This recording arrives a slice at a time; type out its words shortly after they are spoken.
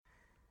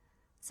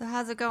So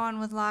how's it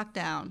going with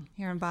lockdown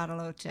here in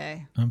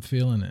Bariloche? I'm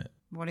feeling it.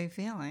 What are you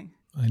feeling?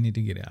 I need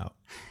to get out.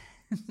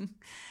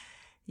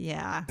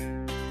 Yeah.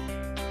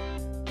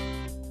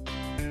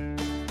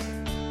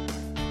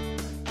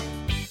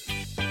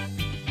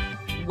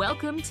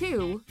 Welcome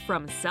to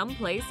From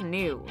Someplace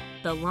New,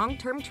 the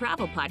long-term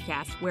travel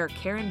podcast where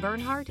Karen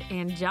Bernhardt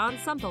and John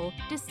Sumpel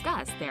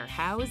discuss their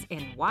hows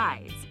and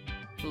whys,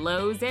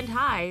 lows and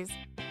highs,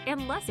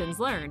 and lessons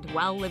learned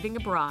while living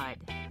abroad.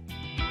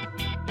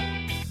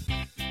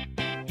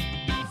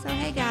 So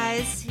hey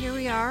guys, here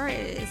we are.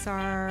 It's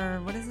our,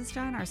 what is this,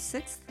 John? Our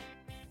 6th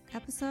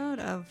episode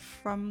of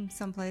From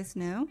Someplace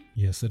New.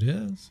 Yes, it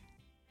is.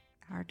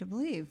 Hard to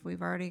believe.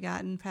 We've already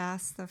gotten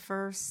past the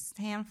first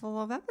handful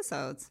of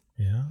episodes.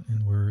 Yeah,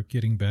 and we're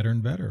getting better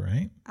and better,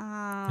 right?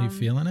 Are you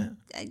feeling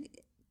it?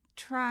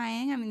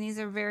 Trying. I mean, these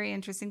are very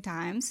interesting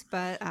times,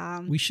 but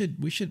We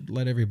should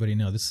let everybody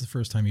know this is the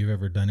first time you've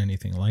ever done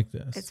anything like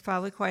this. it's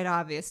probably quite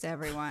obvious to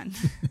everyone.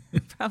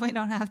 Probably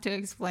don't have to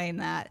explain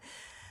that.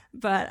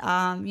 But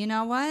you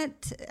know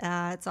what?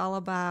 It's all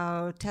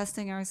about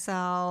testing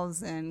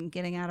ourselves and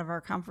getting out of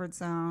our comfort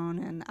zone.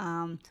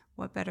 And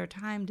what better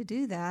time to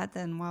do that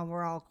than while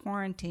we're all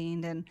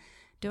quarantined and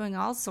doing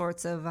all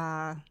sorts of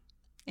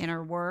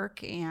inner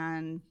work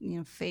and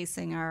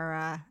facing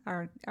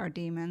our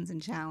demons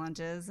and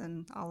challenges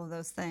and all of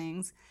those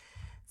things.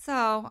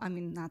 So I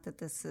mean, not that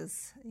this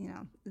is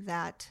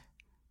that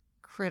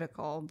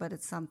critical, but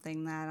it's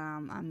something that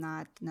I'm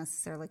not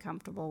necessarily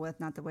comfortable with,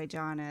 not the way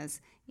John is,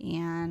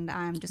 and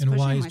I'm just and pushing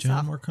why is myself.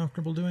 John more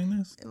comfortable doing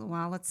this?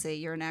 Well, let's see.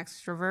 You're an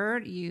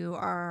extrovert. You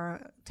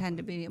tend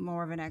to be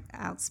more of an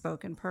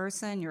outspoken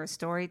person. You're a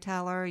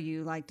storyteller.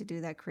 You like to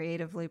do that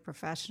creatively,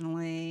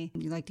 professionally.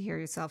 You like to hear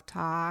yourself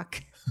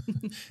talk.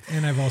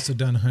 And I've also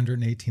done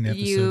 118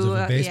 episodes of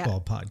a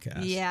baseball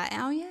podcast. Yeah.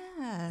 Oh, yes.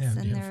 Yeah,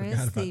 And you there forgot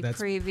is about the that.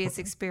 previous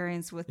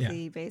experience with Yeah.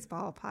 the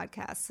baseball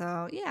podcast.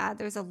 So, yeah,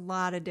 there's a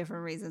lot of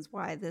different reasons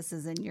why this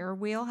is in your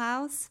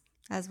wheelhouse,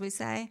 as we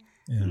say.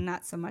 Yeah.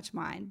 Not so much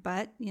mine,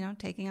 but,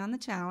 taking on the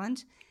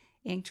challenge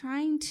and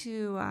trying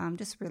to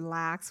just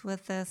relax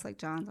with this. Like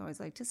John's always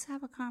like, just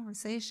have a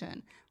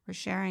conversation. We're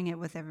sharing it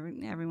with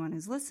everyone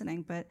who's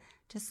listening, but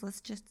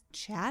let's just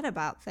chat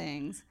about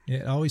things.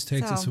 It always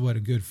takes us, So- a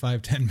good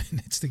 5-10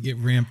 minutes to get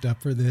ramped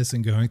up for this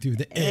and going through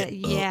the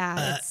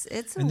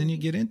It's and then you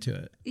get into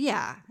it.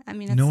 yeah. I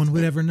mean, No one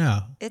would ever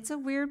know. It's a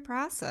weird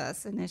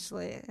process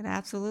initially. It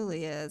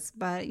absolutely is.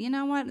 But you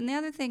know what? And the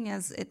other thing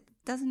is, it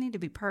doesn't need to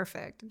be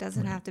perfect. It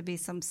doesn't have to be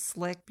some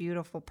slick,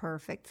 beautiful,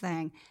 perfect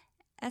thing.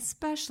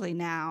 Especially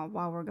now,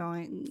 while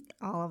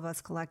all of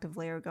us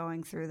collectively are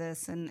going through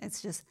this, and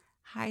it's just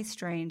high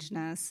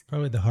strangeness.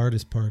 Probably the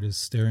hardest part is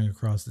staring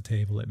across the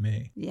table at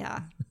me.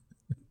 Yeah.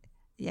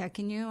 Yeah.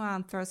 Can you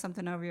throw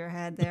something over your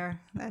head there?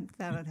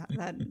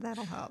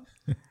 That'll help.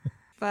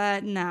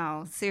 But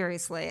no,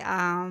 seriously.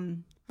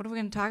 What are we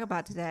going to talk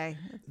about today?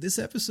 This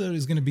episode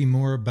is going to be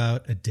more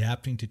about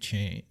adapting to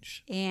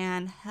change.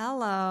 And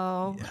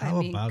hello. Yeah,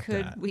 how about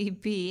could that? we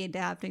be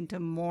adapting to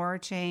more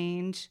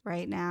change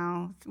right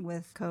now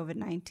with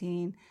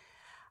COVID-19?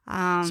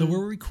 So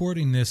we're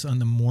recording this on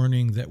the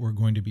morning that we're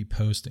going to be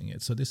posting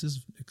it. So this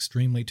is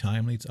extremely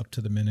timely. It's up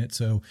to the minute.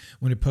 So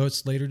when it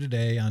posts later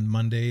today on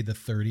Monday, the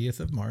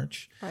 30th of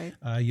March, Right.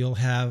 You'll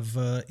have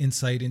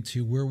insight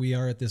into where we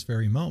are at this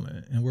very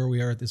moment. And where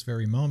we are at this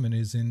very moment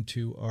is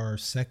into our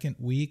second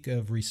week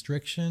of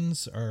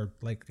restrictions, our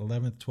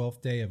 11th,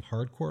 12th day of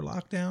hardcore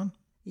lockdown.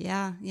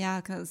 Yeah,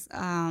 because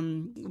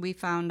we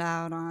found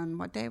out on,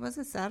 what day was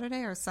it,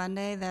 Saturday or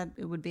Sunday, that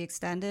it would be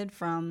extended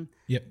from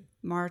Yep.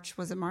 March,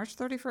 was it March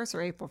 31st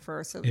or April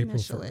 1st April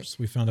initially? 1st.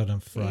 We found out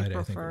on Friday, April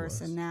I think 1st, it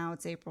was. and now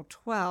it's April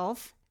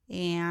 12th.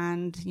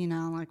 And,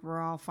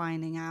 we're all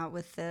finding out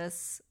with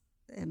this,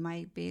 it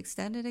might be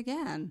extended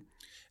again.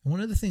 And one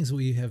of the things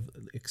we have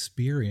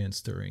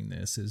experienced during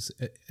this is,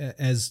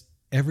 as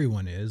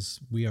everyone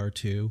is, we are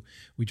too,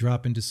 we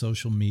drop into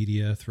social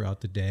media throughout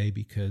the day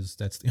because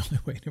that's the only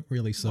way to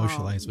really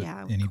socialize with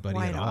anybody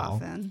quite at all.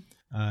 often.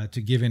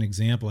 To give an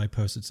example, I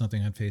posted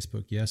something on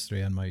Facebook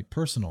yesterday on my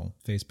personal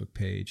Facebook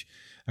page.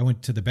 I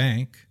went to the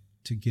bank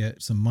to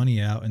get some money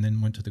out and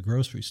then went to the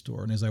grocery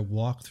store. And as I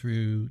walked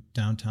through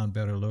downtown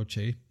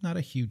Bariloche, not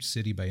a huge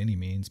city by any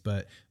means,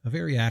 but a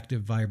very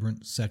active,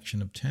 vibrant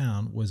section of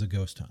town, was a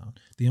ghost town.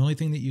 The only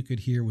thing that you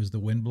could hear was the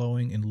wind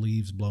blowing and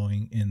leaves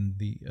blowing in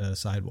the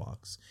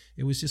sidewalks.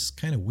 It was just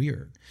kind of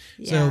weird.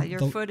 Yeah, So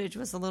your footage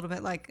was a little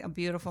bit like A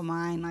Beautiful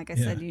Mind. Like I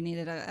said, you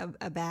needed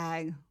a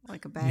bag,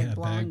 like a bag Yeah, a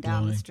blowing bag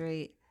down the blowing.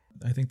 street.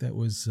 I think that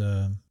was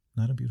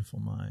not A Beautiful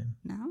Mind.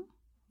 No?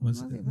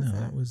 Was What it? was No, that?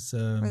 that was...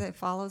 Where it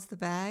follows the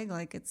bag,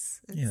 like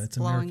it's yeah, it's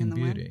blowing American in the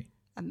Beauty.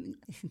 wind.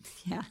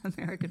 Yeah,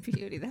 American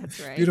Beauty. That's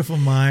right. Beautiful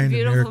Mind,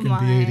 Beautiful American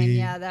Mind. Beauty.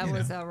 Yeah, that you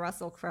was know.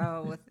 Russell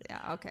Crowe with.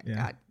 Yeah, okay, Yeah,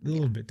 got a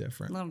little bit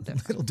different. Little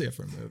different. Little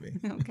different movie.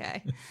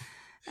 Okay,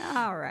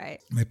 all right.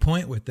 My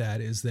point with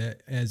that is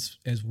that as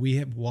we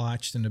have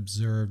watched and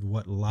observed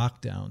what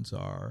lockdowns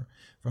are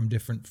from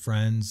different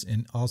friends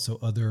and also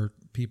other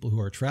people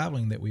who are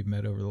traveling that we've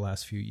met over the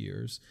last few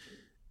years,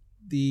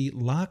 the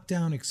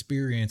lockdown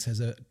experience has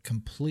a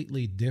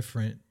completely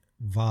different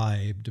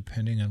vibe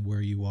depending on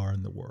where you are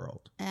in the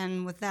world.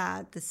 And with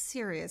that, the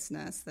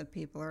seriousness that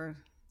people are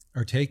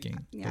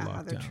taking the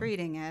how they're lockdown.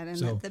 treating it. And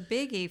So- the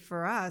biggie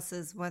for us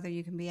is whether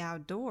you can be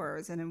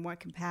outdoors and in what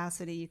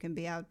capacity you can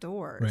be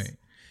outdoors. Right.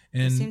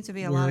 There And seems to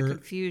be a lot of we're-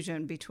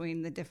 confusion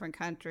between the different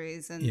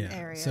countries and Yeah.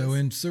 areas. So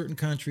in certain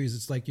countries,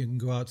 it's like you can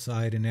go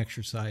outside and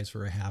exercise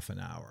for a half an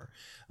hour.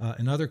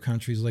 In other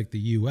countries like the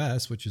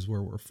U.S., which is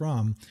where we're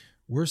from,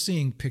 we're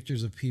seeing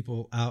pictures of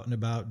people out and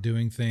about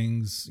doing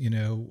things,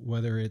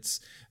 whether it's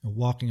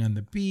walking on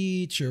the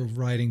beach or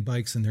riding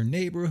bikes in their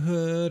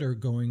neighborhood or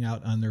going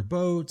out on their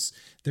boats.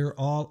 They're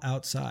all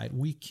outside.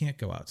 We can't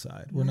go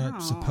outside. We're No,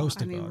 not supposed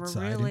to I mean, go we're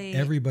outside. really- And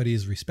everybody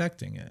is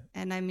respecting it.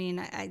 And I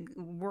mean,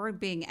 we're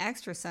being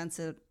extra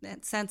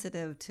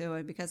sensitive to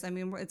it because, I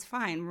mean, it's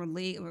fine.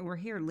 We're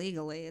here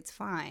legally. It's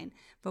fine.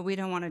 But we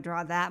don't want to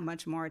draw that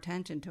much more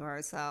attention to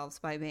ourselves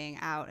by being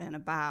out and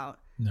about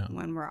No.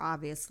 when we're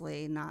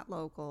obviously not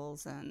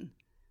locals and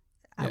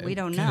Yeah, we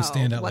don't kinda know.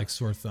 stand out what- like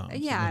sore thumbs. a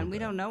Yeah, little and we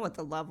bit. don't know what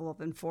the level of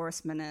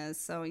enforcement is.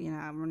 So,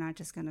 we're not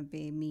just going to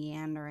be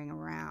meandering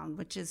around,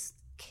 which is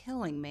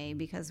killing me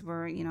because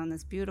we're, in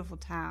this beautiful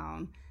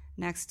town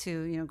next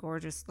to,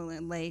 gorgeous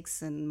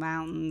lakes and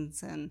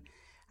mountains. And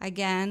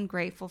again,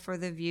 grateful for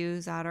the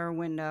views out our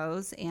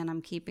windows. And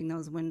I'm keeping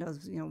those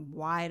windows,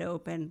 wide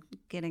open,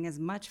 getting as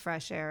much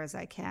fresh air as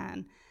I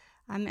can.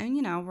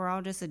 We're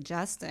all just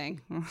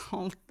adjusting.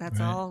 That's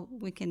Right. all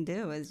we can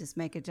do is just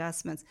make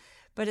adjustments.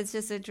 But it's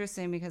just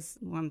interesting because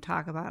when we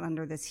talk about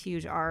under this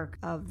huge arc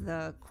of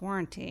the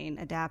quarantine,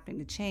 adapting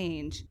to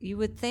change, you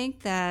would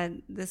think that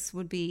this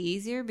would be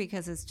easier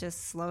because it's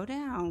just slow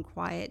down,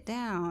 quiet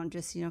down,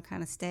 just,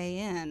 kind of stay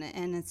in.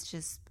 And it's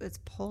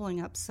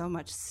pulling up so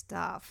much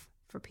stuff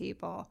for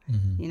people,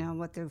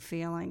 what they're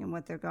feeling and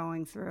what they're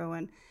going through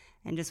and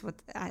just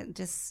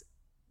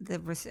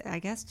I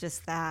guess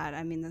just that.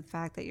 I mean, the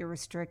fact that you're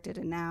restricted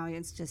and now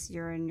it's just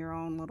you're in your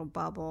own little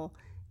bubble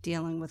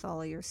dealing with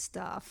all of your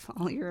stuff,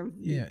 all your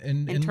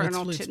and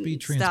internal let's be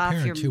stuff,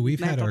 transparent your too.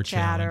 We've had mental our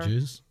chatter.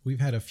 challenges. We've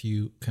had a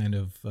few kind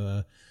of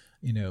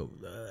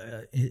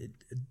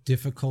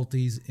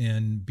difficulties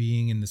in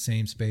being in the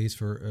same space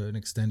for an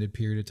extended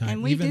period of time.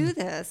 And we do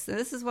this.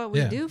 This is what we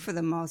Yeah. do for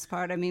the most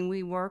part. I mean,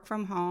 we work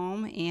from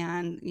home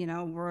and,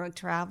 we're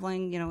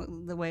traveling,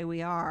 the way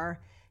we are.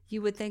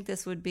 You would think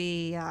this would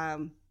be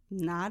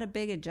not a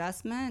big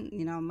adjustment,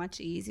 much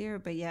easier,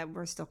 but yet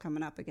we're still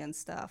coming up against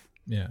stuff.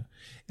 Yeah.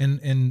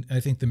 And I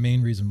think the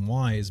main reason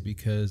why is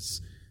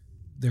because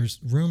there's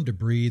room to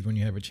breathe when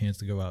you have a chance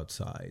to go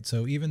outside.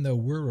 So even though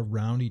we're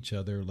around each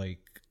other like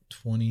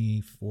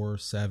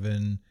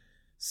 24/7,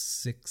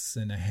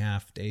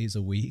 6.5 days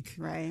a week,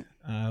 Right.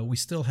 We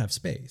still have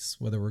space,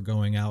 whether we're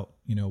going out,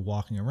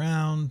 walking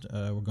around,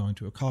 we're going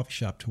to a coffee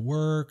shop to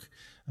work,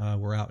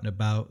 we're out and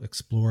about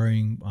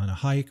exploring on a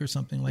hike or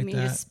something like I mean,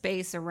 that. just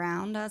space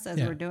around us as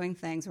Yeah. we're doing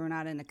things. We're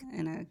not in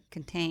a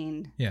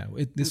contained. Yeah,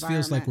 this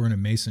feels like environment. we're in a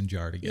mason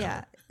jar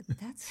together.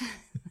 Yeah,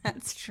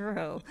 that's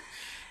true.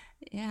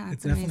 Yeah, It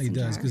it's a definitely mason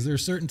does jar. because there are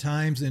certain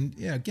times, and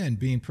again,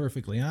 being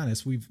perfectly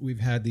honest, we've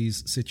had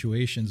these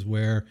situations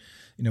where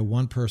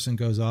one person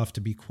goes off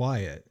to be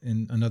quiet,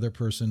 and another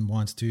person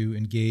wants to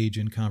engage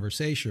in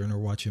conversation or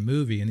watch a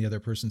movie, and the other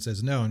person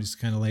says no, and it's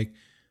kind of like,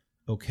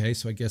 okay,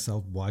 so I guess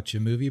I'll watch a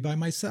movie by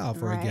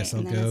myself, or I guess Right,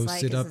 I'll and then go it's like,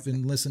 sit is up this-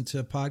 and listen to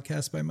a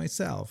podcast by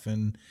myself,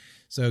 and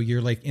so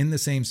you're like in the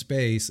same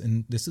space,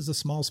 and this is a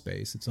small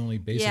space. It's only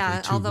basically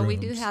Yeah, two although we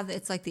rooms. do have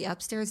it's like the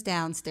upstairs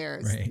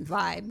downstairs Right.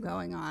 vibe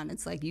going on.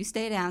 It's like you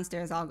stay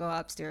downstairs, I'll go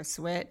upstairs,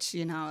 switch.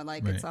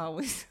 Like it's Right.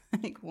 always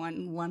like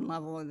one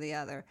level or the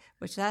other,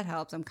 which that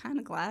helps. I'm kind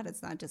of glad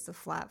it's not just a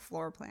flat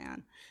floor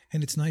plan.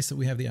 And it's nice that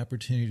we have the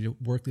opportunity to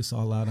work this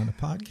all out on a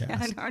podcast.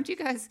 Yeah, aren't you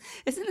guys?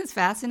 Isn't this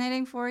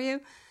fascinating for you?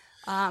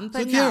 But So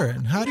no,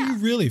 Karen, how do yeah. you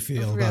really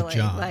feel about Really,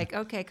 John? like,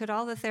 okay, could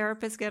all the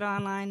therapists get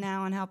online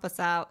now and help us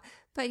out?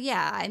 But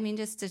yeah, I mean,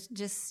 just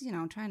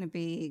trying to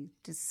be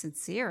just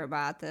sincere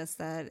about this.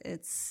 That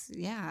it's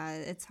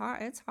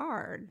hard. It's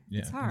hard. Yeah,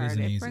 it's it hard.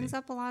 isn't It easy. brings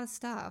up a lot of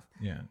stuff.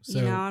 Yeah. So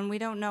And we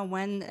don't know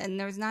when, and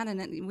there's not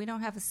we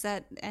don't have a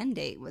set end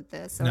date with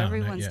this. So No, not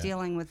everyone's yet.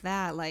 dealing with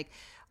that. Like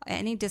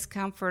any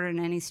discomfort and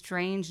any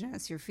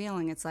strangeness you're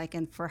feeling, it's like,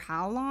 and for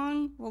how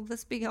long will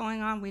this be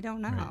going on? We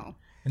don't know. Right.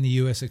 And the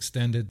U.S.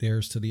 extended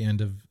theirs to the end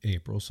of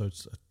April, so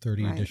it's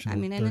 30 Right. additional. I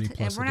mean, 30 and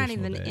plus we're not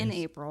additional even in days.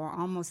 April. We're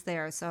almost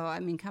there. So, I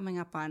mean, coming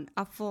up on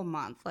a full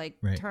month. Like,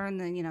 Right. turn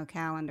the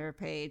calendar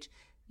page.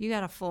 You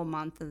got a full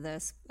month of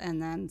this,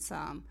 and then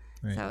some.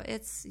 Right. So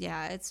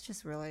it's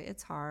just really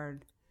it's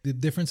hard. The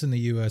difference in the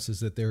U.S. is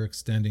that they're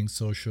extending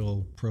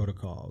social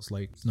protocols,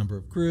 like number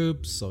of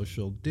groups,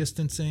 social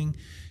distancing.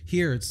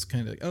 Here, it's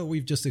kind of like, oh,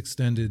 we've just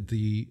extended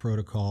the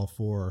protocol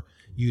for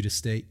you to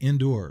stay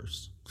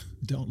indoors.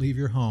 Don't leave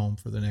your home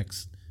for the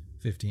next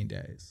 15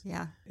 days.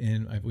 Yeah.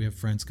 And we have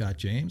friend Scott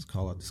James.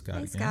 Call out to Scott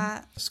Hey, again.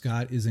 Scott.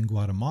 Scott is in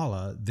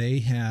Guatemala. They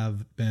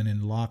have been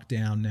in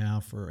lockdown now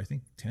for, I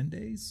think, 10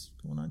 days,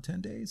 going on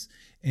 10 days.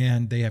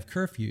 And they have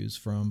curfews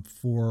from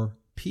 4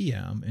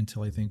 p.m.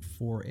 until, I think,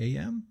 4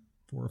 a.m.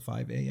 4 or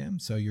 5 a.m.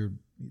 So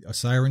a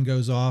siren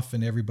goes off,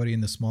 and everybody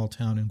in the small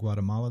town in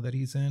Guatemala that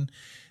he's in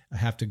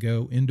have to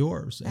go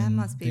indoors. That and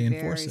must be they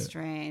very enforce it.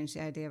 strange,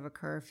 the idea of a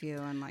curfew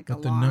and like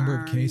But alarms. the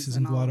number of cases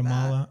in and all of that.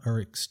 Guatemala are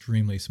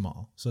extremely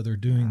small. So they're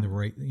doing the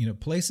right,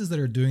 places that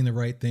are doing the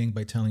right thing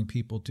by telling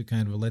people to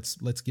kind of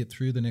let's get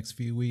through the next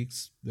few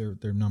weeks.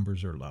 Their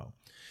numbers are low.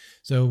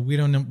 So we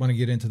don't want to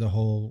get into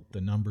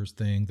the numbers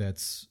thing.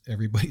 That's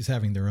everybody's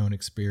having their own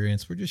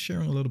experience. We're just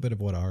sharing a little bit of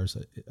what ours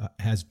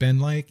has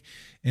been like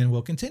and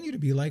will continue to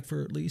be like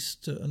for at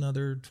least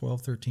another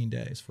 12, 13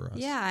 days for us.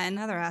 Yeah,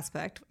 another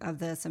aspect of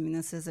this, I mean,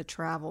 this is a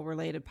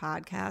travel-related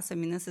podcast. I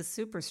mean, this is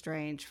super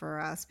strange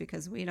for us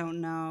because we don't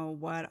know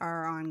what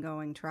our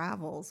ongoing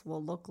travels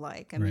will look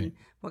like. I mean,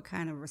 what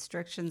kind of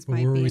restrictions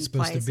might be in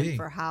place and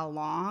for how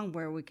long,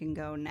 where we can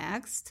go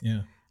next.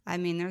 Yeah. I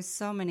mean, there's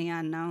so many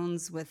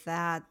unknowns with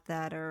that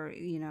are,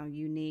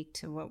 unique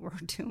to what we're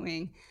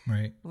doing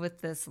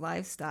with this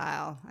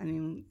lifestyle. I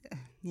mean,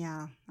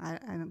 yeah, I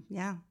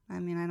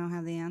don't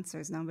have the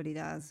answers. Nobody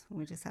does.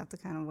 We just have to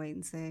kind of wait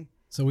and see.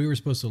 So we were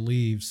supposed to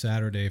leave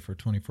Saturday for a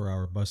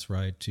 24-hour bus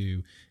ride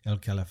to El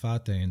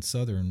Calafate in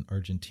southern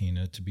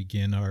Argentina to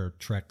begin our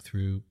trek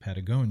through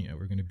Patagonia.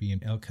 We're going to be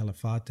in El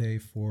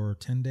Calafate for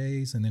 10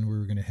 days, and then we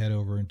were going to head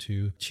over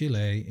into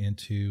Chile,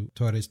 into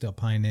Torres del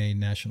Paine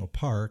National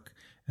Park,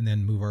 and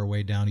then move our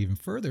way down even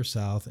further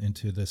south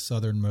into the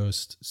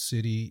southernmost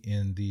city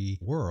in the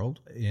world,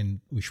 in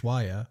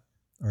Ushuaia,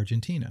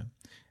 Argentina.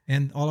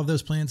 And all of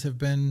those plans have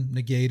been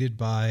negated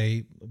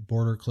by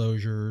border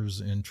closures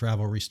and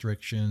travel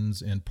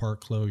restrictions and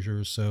park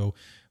closures. So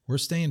we're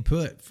staying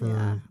put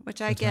for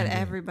which I get.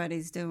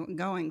 Everybody's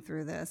going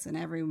through this, and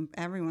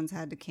everyone's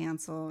had to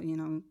cancel,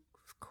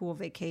 cool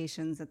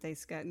vacations that they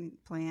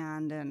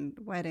planned, and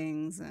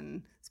weddings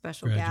and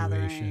special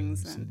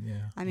gatherings. And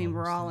I mean,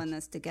 we're all in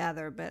this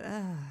together, but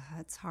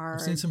it's hard.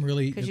 I've seen some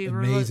really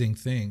amazing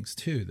things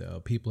too, though.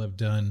 People have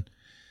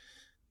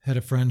had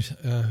a friend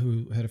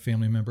who had a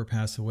family member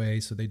pass away,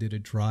 so they did a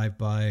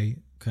drive-by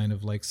kind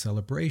of like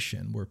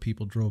celebration where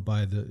people drove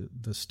by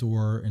the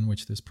store in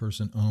which this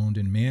person owned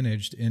and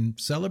managed and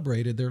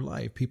celebrated their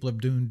life. People have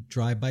doing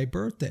drive-by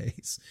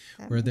birthdays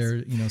where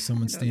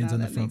someone stands on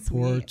the front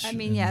porch. I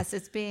mean, yes,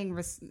 it's being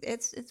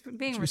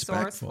resourceful.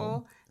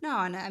 Respectful. No,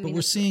 and I mean, but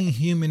we're seeing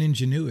human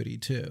ingenuity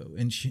too,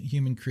 and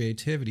human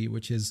creativity,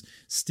 which has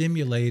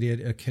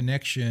stimulated a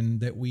connection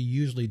that we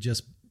usually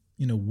just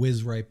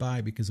whiz right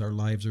by because our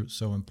lives are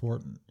so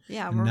important.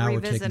 Yeah, and we're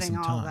revisiting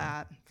all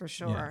that for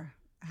sure.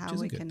 Yeah, how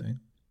we can. Thing.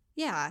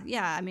 Yeah.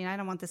 I mean, I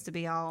don't want this to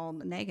be all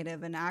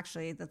negative, and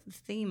actually, the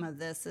theme of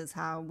this is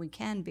how we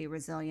can be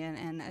resilient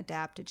and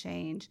adapt to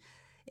change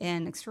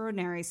in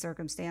extraordinary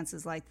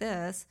circumstances like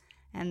this,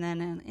 and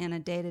then in a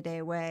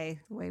day-to-day way,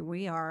 the way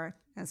we are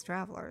as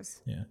travelers.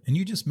 Yeah, and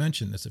you just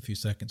mentioned this a few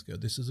seconds ago.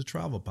 This is a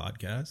travel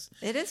podcast.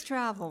 It is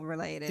travel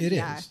related. It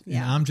is.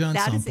 Yeah. And I'm John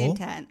Sumpel. That is the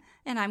intent.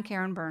 And I'm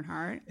Karen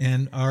Bernhardt.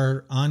 And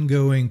our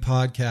ongoing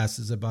podcast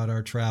is about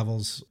our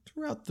travels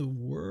throughout the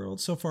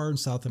world, so far in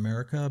South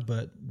America,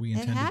 but we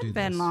intend to do this. It had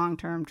been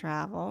long-term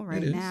travel.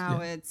 Right now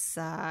it's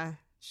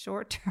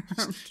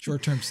short-term.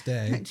 Short-term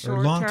stay.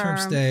 Or long-term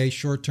stay,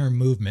 short-term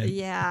movement.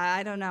 Yeah,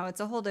 I don't know. It's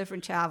a whole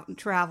different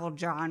travel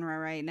genre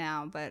right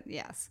now, but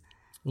yes.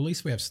 Well, at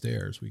least we have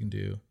stairs. We can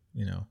do,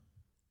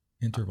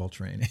 interval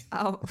training.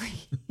 Oh,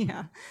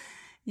 yeah.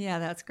 Yeah,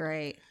 that's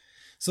great.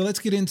 So let's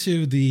get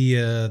into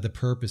the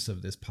purpose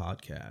of this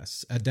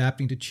podcast,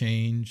 adapting to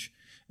change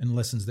and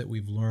lessons that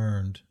we've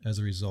learned as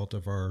a result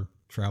of our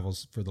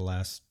travels for the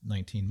last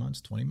 19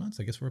 months, 20 months.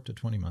 I guess we're up to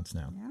 20 months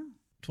now. Yeah.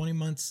 20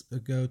 months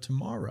ago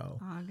tomorrow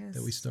August.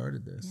 That we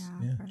started this.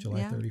 Yeah,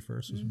 July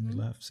 31st was when we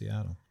left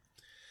Seattle.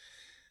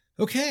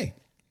 Okay,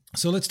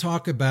 so let's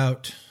talk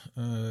about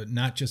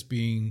not just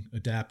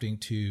adapting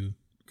to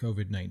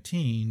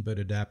COVID-19, but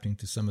adapting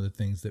to some of the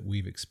things that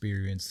we've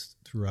experienced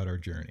throughout our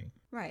journey.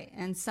 Right.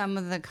 And some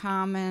of the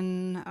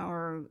common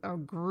or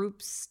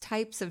groups,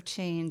 types of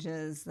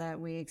changes that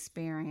we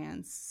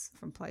experience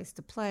from place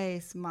to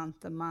place, month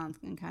to month,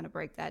 and kind of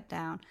break that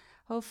down.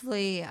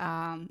 Hopefully,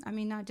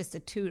 not just to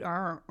toot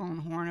our own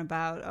horn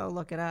about, oh,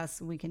 look at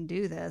us, we can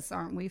do this,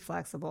 aren't we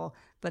flexible,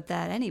 but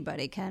that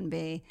anybody can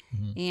be.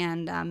 Mm-hmm.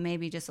 And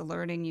maybe just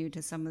alerting you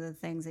to some of the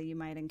things that you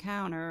might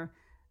encounter,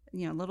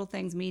 little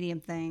things, medium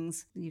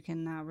things, you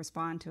can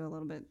respond to a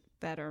little bit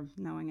better,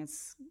 knowing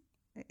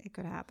it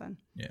could happen.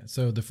 Yeah.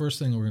 So the first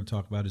thing we're going to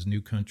talk about is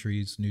new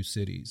countries, new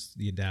cities,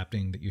 the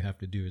adapting that you have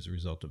to do as a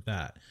result of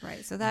that.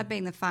 Right. So that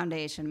being the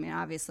foundation, I mean,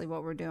 obviously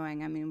what we're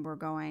doing, we're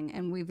going,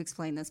 and we've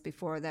explained this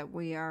before, that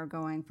we are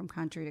going from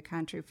country to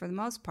country for the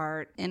most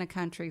part in a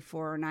country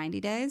for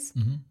 90 days,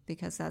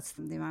 because that's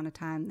the amount of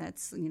time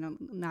that's,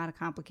 not a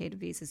complicated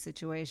visa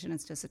situation.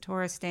 It's just a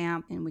tourist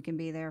stamp and we can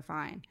be there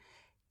fine.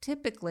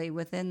 Typically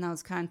within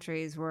those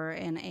countries, we're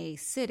in a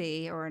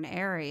city or an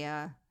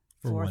area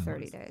for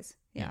 30 days.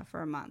 Yeah,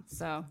 for a month.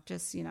 So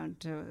just,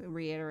 to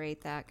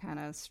reiterate that kind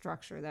of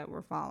structure that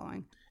we're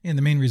following. And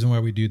the main reason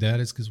why we do that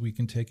is because we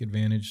can take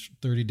advantage.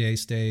 30-day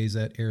stays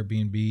at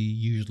Airbnb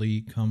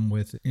usually come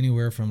with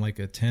anywhere from like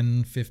a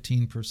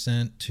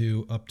 10-15%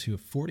 to up to a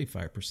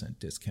 45%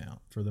 discount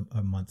for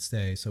a month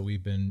stay. So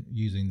we've been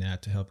using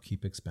that to help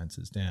keep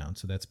expenses down.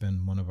 So that's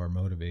been one of our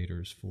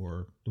motivators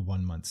for the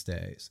 1 month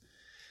stays.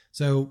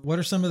 So what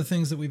are some of the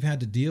things that we've had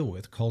to deal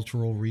with,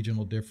 cultural,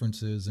 regional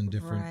differences in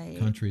different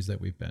countries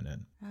that we've been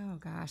in? Oh,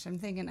 gosh. I'm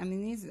thinking,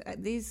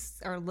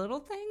 these are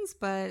little things,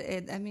 but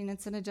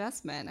it's an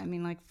adjustment.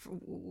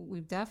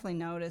 We've definitely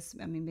noticed,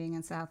 being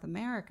in South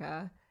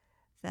America,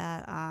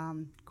 that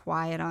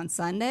quiet on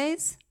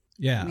Sundays.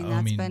 Yeah.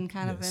 That's been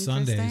kind of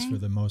interesting. Sundays, for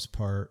the most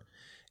part,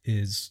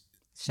 is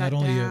shut not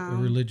only down. a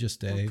religious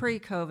day. Well,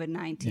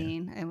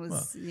 pre-COVID-19, It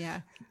was,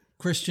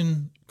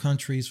 Christian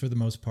countries, for the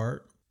most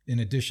part. In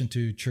addition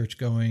to church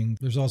going,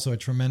 there's also a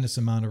tremendous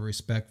amount of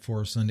respect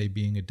for Sunday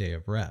being a day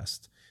of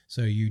rest.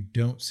 So you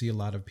don't see a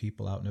lot of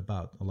people out and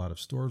about. A lot of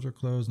stores are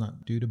closed,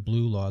 not due to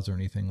blue laws or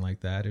anything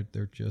like that.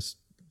 They're just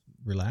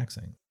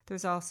relaxing.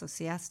 There's also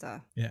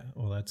siesta. Yeah,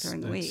 well, that's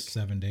during the week.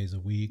 7 days a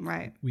week.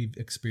 Right. We've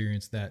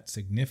experienced that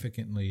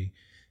significantly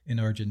in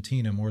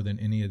Argentina more than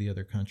any of the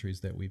other countries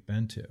that we've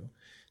been to.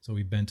 So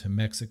we've been to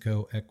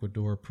Mexico,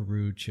 Ecuador,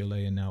 Peru,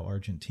 Chile, and now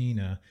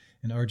Argentina.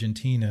 And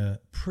Argentina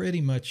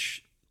pretty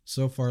much...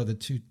 So far, the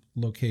two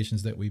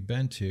locations that we've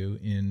been to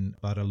in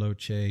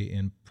Bariloche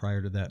and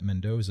prior to that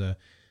Mendoza,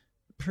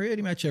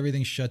 pretty much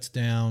everything shuts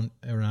down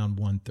around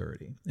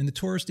 1:30. In the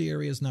touristy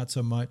areas, not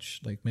so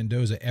much. Like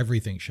Mendoza,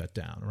 everything shut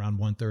down around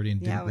 1:30 and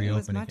didn't reopen again. Yeah, it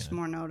was much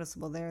more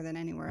noticeable there than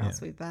anywhere else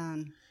we've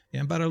been. Yeah,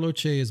 and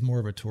Bariloche is more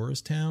of a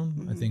tourist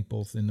town, I think,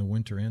 both in the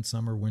winter and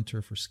summer.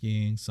 Winter for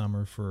skiing,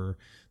 summer for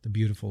the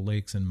beautiful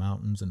lakes and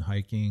mountains and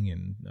hiking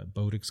and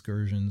boat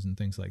excursions and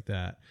things like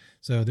that.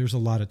 So there's a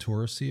lot of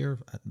tourists here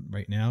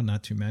right now,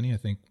 not too many. I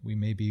think we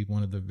may be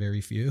one of the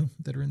very few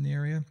that are in the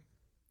area.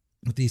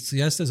 But these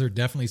siestas are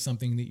definitely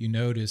something that you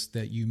notice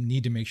that you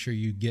need to make sure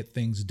you get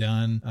things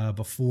done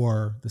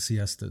before the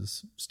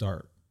siestas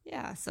start.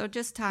 Yeah, so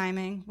just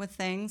timing with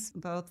things,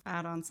 both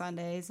out on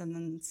Sundays and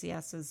then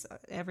siestas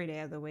every day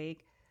of the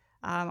week.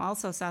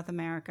 Also, South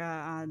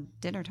America,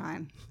 dinner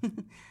time.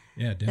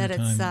 Yeah, dinner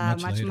that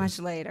time it's much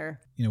later.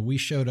 We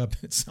showed up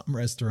at some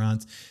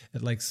restaurants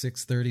at like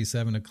 6:30,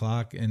 7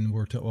 o'clock, and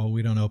we're told, well,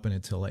 we don't open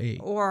it till 8.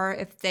 Or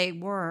if they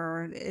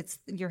were,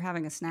 you're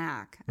having a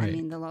snack.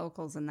 Right. The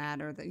locals in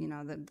that, or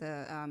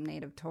the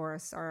native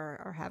tourists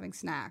are having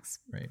snacks.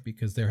 Right,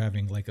 because they're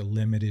having like a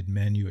limited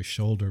menu, a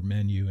shoulder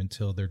menu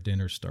until their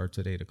dinner starts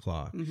at 8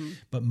 o'clock. Mm-hmm.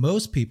 But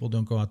most people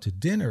don't go out to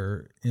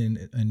dinner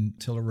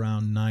until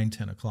around 9,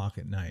 10 o'clock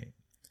at night.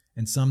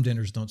 And some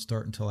dinners don't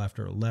start until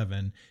after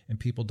 11, and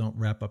people don't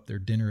wrap up their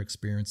dinner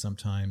experience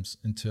sometimes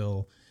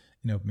until,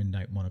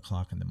 midnight, 1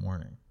 o'clock in the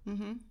morning.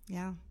 Mm-hmm.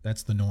 Yeah.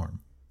 That's the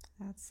norm.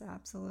 That's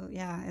absolute.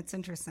 Yeah, it's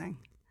interesting.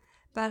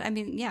 But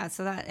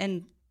so that,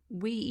 and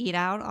we eat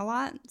out a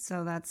lot.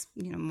 So that's,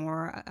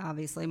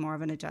 obviously more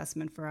of an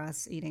adjustment for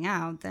us eating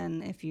out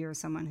than if you're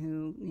someone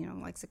who,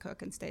 likes to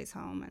cook and stays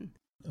home.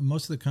 And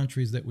most of the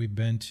countries that we've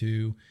been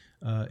to,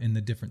 in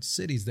the different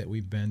cities that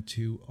we've been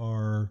to,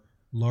 are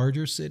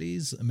larger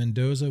cities.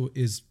 Mendoza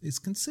is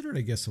considered,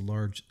 I guess, a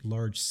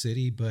large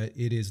city, but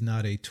it is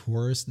not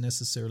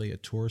necessarily a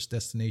tourist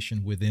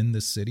destination within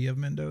the city of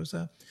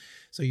Mendoza.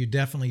 So you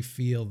definitely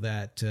feel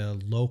that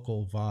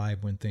local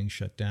vibe when things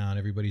shut down.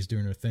 Everybody's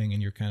doing their thing,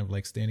 and you're kind of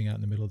like standing out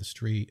in the middle of the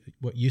street,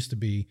 what used to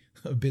be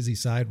a busy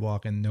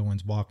sidewalk, and no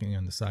one's walking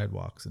on the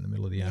sidewalks in the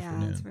middle of the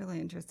afternoon. Yeah, it's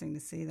really interesting to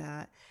see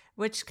that.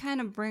 Which kind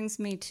of brings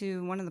me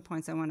to one of the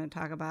points I want to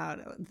talk about,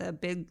 the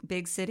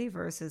big city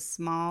versus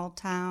small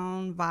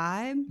town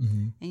vibe.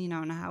 Mm-hmm.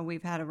 And, how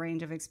we've had a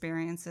range of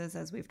experiences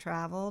as we've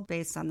traveled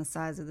based on the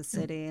size of the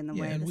city and the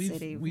way the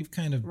city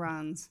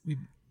runs. We've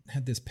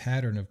had this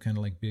pattern of kind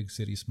of like big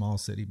city, small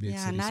city, big city,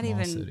 small city. Yeah,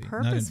 not even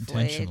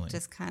purposefully. It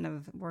just kind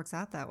of works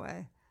out that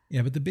way.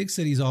 Yeah, but the big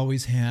cities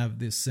always have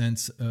this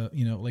sense,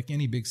 like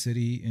any big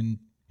city in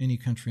any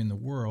country in the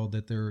world,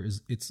 that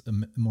it's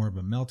more of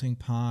a melting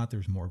pot.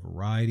 There's more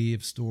variety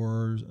of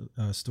stores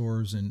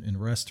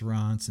and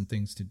restaurants and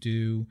things to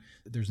do.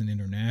 There's an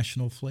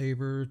international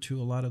flavor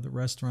to a lot of the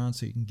restaurants,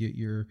 so you can get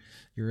your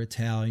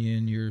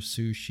Italian, your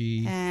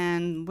sushi.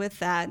 And with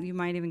that, you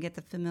might even get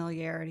the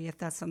familiarity, if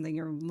that's something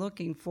you're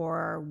looking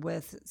for,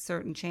 with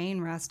certain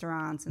chain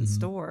restaurants and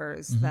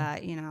stores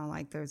that,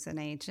 like there's an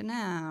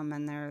H&M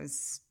and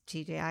there's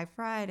TGI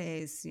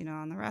Fridays,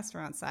 on the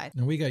restaurant side.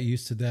 And we got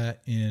used to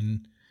that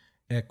in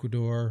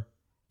Ecuador,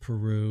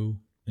 Peru,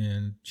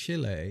 and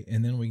Chile,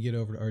 and then we get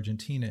over to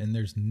Argentina, and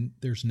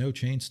there's no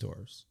chain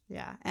stores.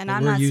 Yeah, and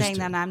I'm not saying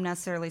that I'm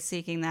necessarily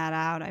seeking that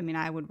out.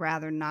 I would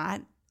rather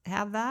not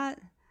have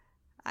that.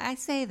 I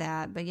say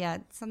that, but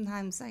yet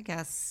sometimes I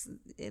guess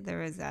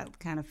there is that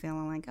kind of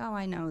feeling like, oh,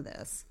 I know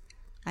this.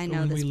 I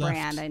know this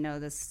brand. I know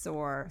this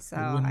store. So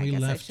I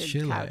guess I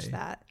should couch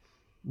that.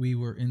 We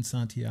were in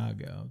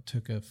Santiago,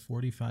 took a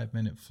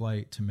 45-minute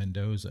flight to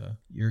Mendoza.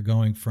 You're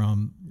going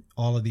from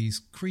all of these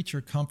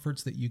creature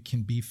comforts that you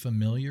can be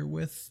familiar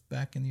with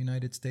back in the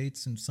United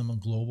States and some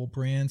global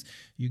brands.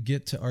 You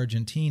get to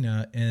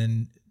Argentina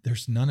and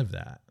there's none of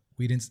that.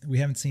 We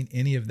haven't seen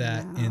any of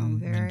that in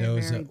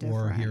Mendoza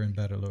or here in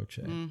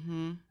Bariloche.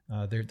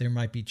 Mm-hmm. There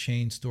might be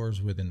chain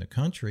stores within the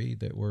country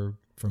that we're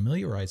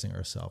familiarizing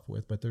ourselves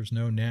with, but there's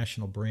no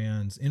national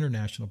brands,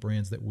 international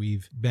brands that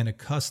we've been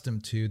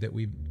accustomed to that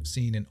we've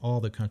seen in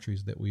all the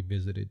countries that we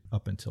visited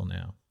up until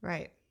now.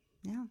 Right.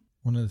 Yeah.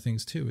 One of the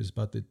things, too, is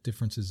about the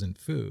differences in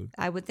food.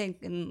 I would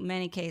think in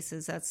many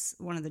cases that's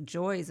one of the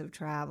joys of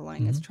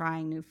traveling is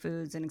trying new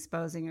foods and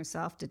exposing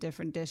yourself to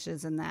different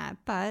dishes and that.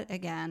 But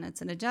again,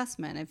 it's an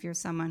adjustment. If you're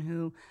someone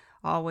who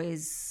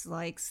always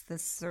likes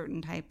this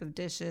certain type of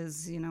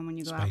dishes, when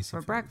you go out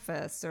for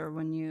breakfast or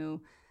when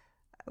you,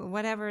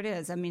 whatever it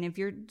is. I mean, if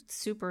you're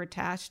super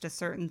attached to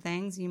certain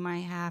things, you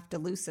might have to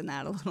loosen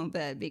that a little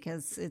bit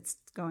because it's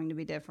going to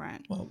be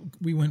different. Well,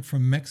 we went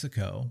from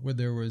Mexico, where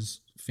there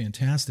was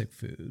fantastic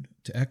food,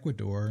 to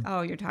Ecuador.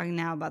 Oh, you're talking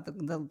now about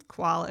the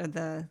quality,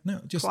 the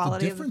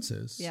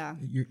differences. Yeah,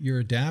 you're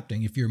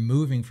adapting. If you're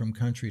moving from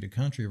country to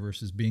country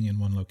versus being in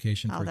one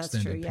location for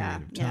extended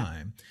period of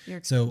time.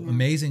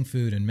 Amazing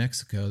food in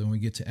Mexico. Then we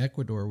get to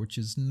Ecuador, which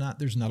is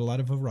there's not a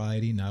lot of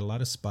variety, not a lot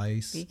of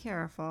spice. Be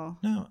careful.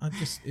 No,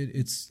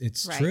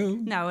 it's right. true.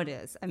 No, it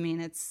is. I mean,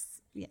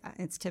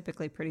 it's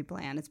typically pretty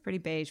bland. It's pretty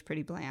beige,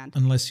 pretty bland.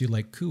 Unless you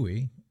like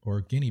cuy or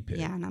guinea pig.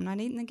 Yeah, and I'm not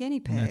eating the guinea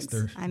pigs.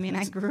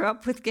 I grew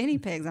up with guinea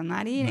pigs. I'm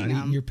not eating them. Not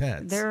eating your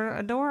pets. They're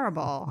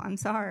adorable. I'm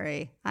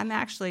sorry. I'm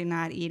actually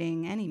not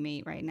eating any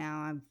meat right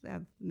now.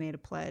 I've made a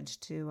pledge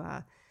to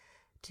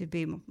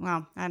be,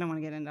 well, I don't want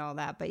to get into all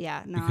that, but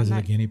yeah. No, because of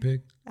the guinea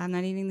pig? I'm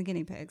not eating the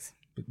guinea pigs.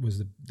 But was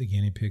the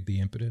guinea pig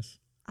the impetus?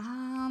 It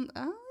kind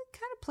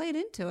of played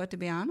into it, to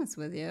be honest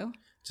with you.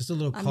 Just a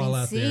little call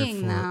out there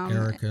for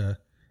Erica.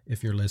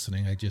 If you're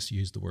listening, I just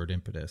used the word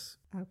impetus.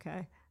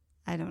 Okay.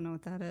 I don't know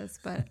what that is,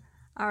 but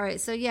all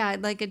right. So yeah,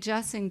 like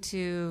adjusting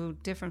to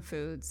different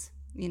foods,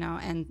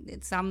 and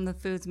some of the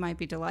foods might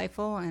be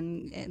delightful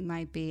and it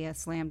might be a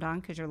slam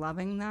dunk because you're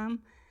loving them.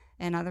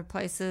 And other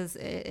places,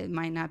 it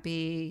might not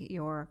be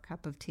your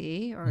cup of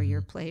tea or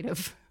your plate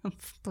of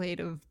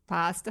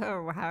pasta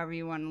or however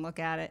you want to look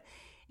at it.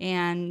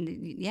 And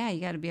yeah, you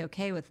got to be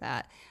okay with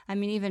that. I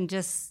mean, even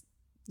just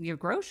your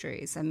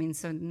groceries. I mean,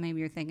 so maybe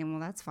you're thinking,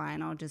 well, that's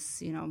fine. I'll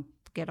just,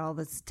 get all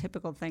the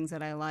typical things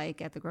that I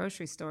like at the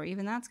grocery store.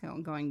 Even that's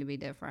going to be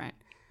different.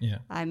 Yeah.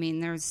 I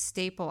mean, there's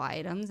staple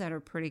items that are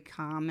pretty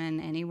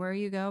common anywhere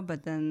you go,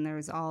 but then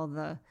there's all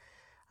the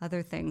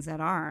other things that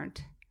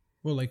aren't.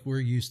 Well, like we're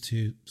used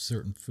to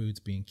certain foods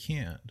being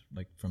canned,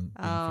 like from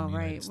the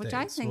United States. Which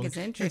I think is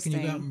interesting.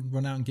 Hey, can you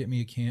run out and get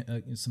me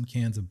some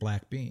cans of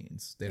black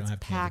beans? They don't have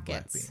packets.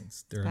 Cans of black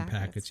beans. They're in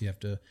packets. You have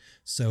to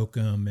soak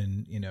them,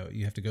 and you have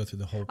to have to go through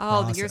the whole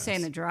process. Oh, you're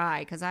saying the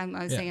dry? Because I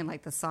was thinking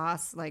like the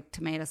sauce, like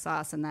tomato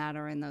sauce, and that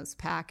are in those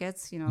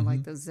packets.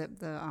 Like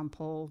the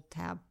pull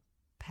tab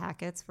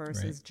packets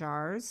versus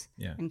jars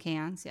and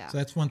cans. Yeah. So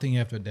that's one thing you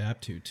have to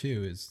adapt to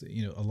too, is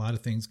a lot of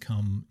things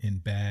come in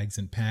bags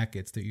and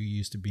packets that you're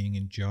used to being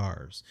in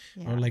jars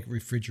or like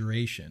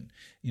refrigeration.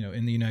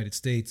 In the United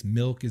States,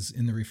 milk is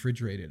in the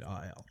refrigerated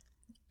aisle.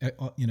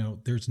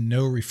 There's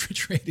no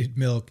refrigerated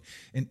milk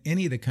in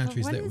any of the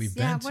countries that we've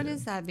been to. What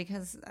is that?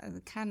 Because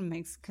it kind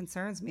of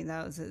concerns me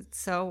though. Is it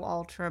so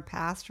ultra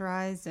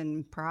pasteurized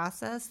and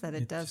processed that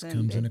it doesn't? Just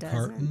comes in a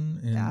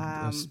carton and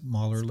a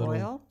smaller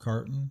little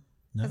carton.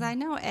 Because I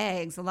know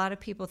eggs, a lot of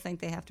people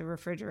think they have to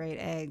refrigerate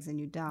eggs, and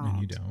you don't.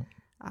 And you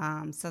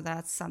don't. So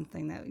that's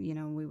something that,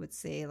 we would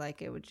see,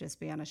 like it would just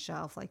be on a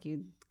shelf, like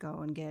you'd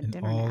go and get and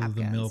dinner napkins. And all of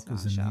the milk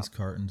is in these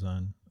cartons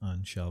on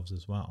shelves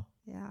as well.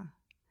 Yeah.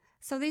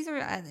 So these are,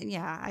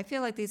 I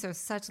feel like these are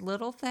such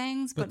little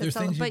things, but it's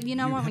things you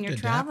know what, when you're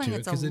traveling,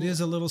 because it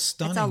is a little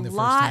stunning the first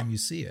time you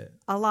see it.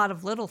 A lot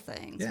of little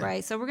things,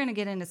 right? So we're going to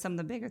get into some of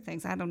the bigger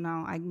things. I don't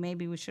know.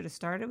 Maybe we should have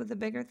started with the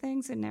bigger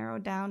things and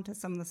narrowed down to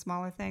some of the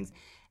smaller things.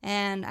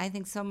 And I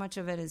think so much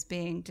of it is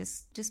being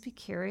just be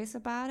curious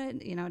about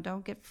it.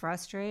 Don't get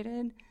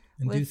frustrated.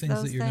 And with do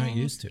things that you're not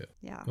used to.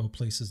 Yeah. Go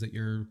places that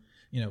you're,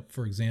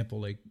 for example,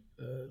 like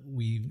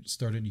we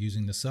started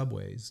using the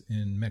subways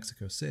in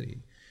Mexico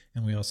City.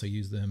 And we also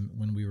used them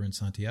when we were in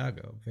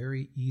Santiago.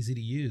 Very easy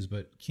to use,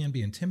 but can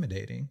be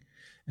intimidating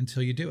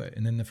until you do it.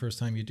 And then the first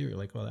time you do, you're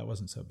like, well, that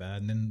wasn't so bad.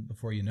 And then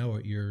before you know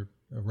it, you're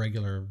a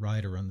regular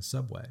rider on the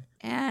subway.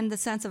 And the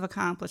sense of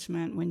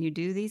accomplishment when you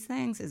do these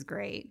things is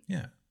great.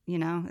 Yeah.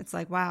 It's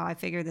like, wow, I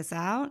figured this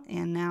out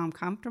and now I'm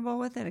comfortable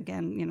with it.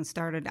 Again,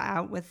 started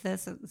out with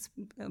this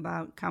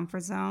about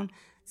comfort zone.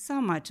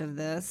 So much of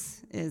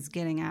this is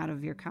getting out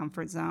of your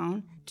comfort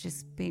zone,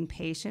 just being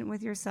patient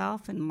with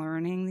yourself and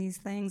learning these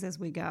things as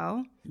we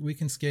go. We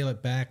can scale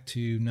it back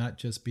to not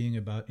just being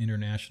about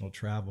international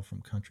travel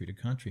from country to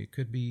country. It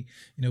could be,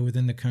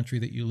 within the country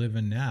that you live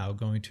in now,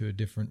 going to a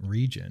different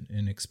region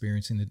and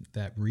experiencing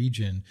that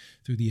region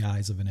through the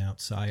eyes of an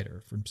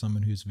outsider, from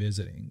someone who's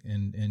visiting,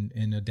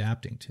 and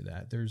adapting to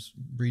that. There's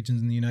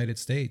regions in the United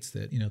States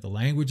that, the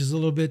language is a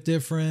little bit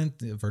different,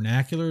 the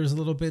vernacular is a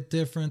little bit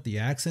different, the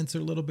accents are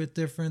a little bit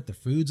different, the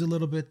food's a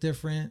little bit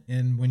different.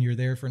 And when you're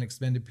there for an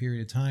extended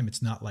period of time,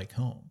 it's not like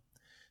home.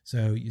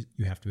 So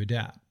you have to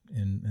adapt.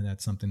 And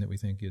that's something that we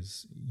think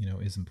is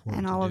important.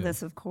 And all of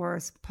this, of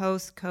course,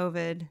 post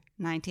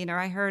COVID-19, or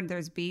I heard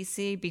there's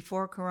BC,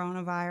 before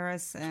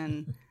coronavirus,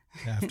 and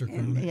after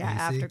coronavirus.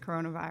 After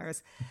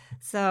coronavirus.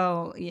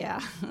 So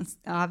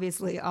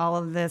obviously all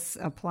of this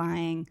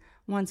applying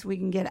once we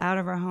can get out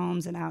of our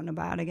homes and out and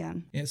about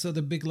again. Yeah. So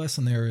the big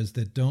lesson there is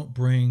that don't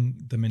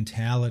bring the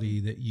mentality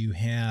that you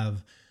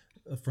have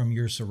from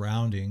your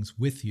surroundings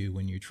with you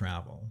when you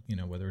travel,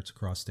 whether it's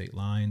across state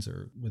lines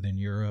or within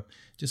Europe.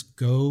 Just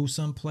go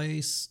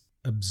someplace,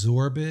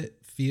 absorb it,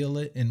 feel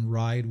it, and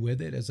ride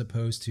with it, as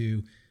opposed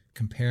to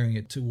comparing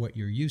it to what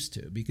you're used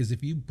to. Because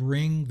if you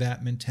bring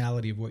that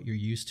mentality of what you're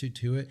used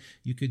to it,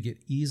 you could get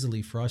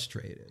easily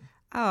frustrated.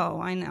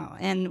 Oh, I know.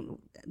 And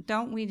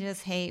don't we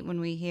just hate when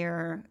we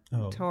hear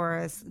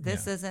tourists,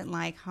 this isn't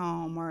like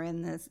home, or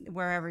in this,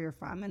 wherever you're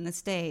from, in the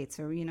States,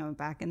 or,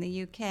 back in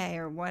the UK,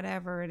 or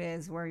whatever it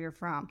is where you're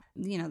from.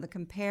 The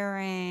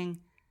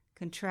comparing,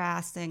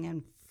 contrasting,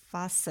 and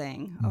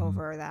fussing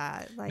over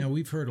that. Now,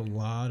 we've heard a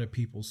lot of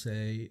people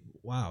say,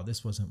 wow,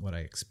 this wasn't what I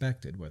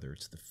expected, whether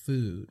it's the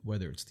food,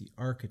 whether it's the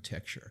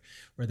architecture,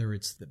 whether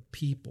it's the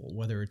people,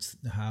 whether it's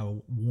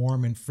how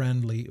warm and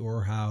friendly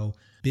or how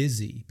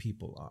busy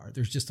people are.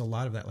 There's just a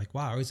lot of that. Like,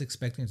 wow, I was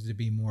expecting it to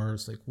be more.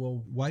 It's like,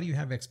 well, why do you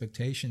have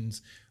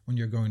expectations when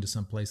you're going to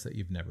some place that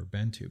you've never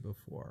been to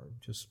before?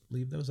 Just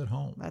leave those at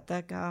home. Let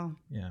that go.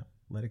 Yeah,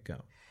 let it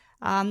go.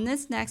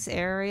 This next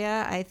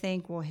area, I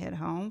think, will hit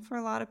home for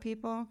a lot of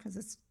people because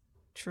it's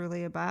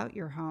truly about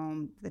your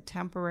home, the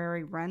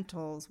temporary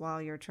rentals while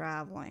you're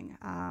traveling.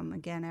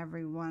 Again,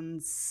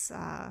 everyone's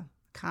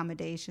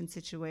accommodation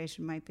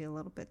situation might be a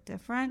little bit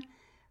different,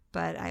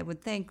 but I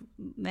would think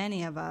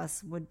many of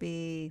us would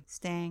be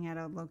staying at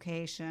a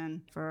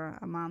location for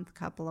a month,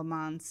 couple of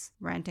months,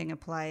 renting a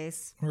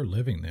place. Or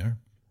living there.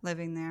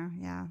 Living there,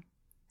 yeah.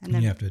 And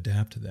then you have to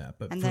adapt to that.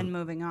 Then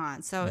moving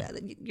on. So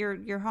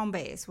your home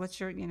base, what's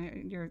your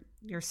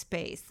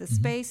space, the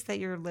space that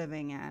you're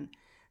living in.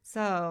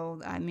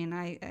 So, I mean,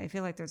 I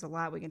feel like there's a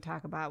lot we can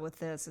talk about with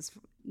this.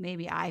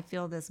 Maybe I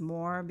feel this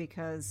more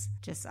because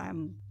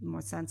I'm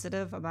more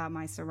sensitive about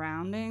my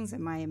surroundings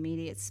and my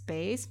immediate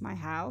space, my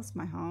house,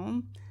 my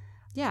home.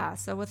 Yeah,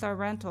 so with our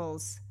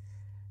rentals,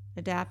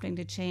 adapting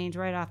to change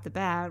right off the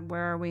bat,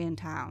 where are we in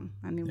town?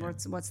 I mean,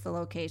 what's the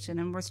location?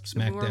 And we're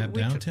smack dab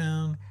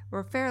downtown.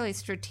 We're fairly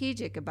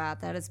strategic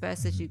about that as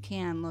best as you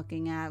can,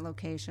 looking at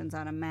locations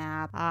on a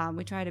map.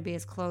 We try to be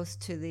as close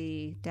to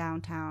the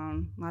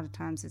downtown. A lot of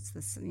times it's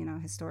this,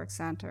 historic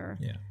center.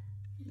 Yeah.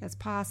 As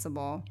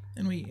possible.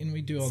 And we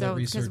do all that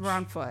research. Because we're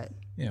on foot.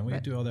 Yeah, we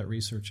do all that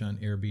research on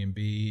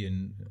Airbnb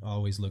and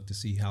always look to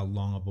see how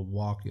long of a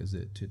walk is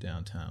it to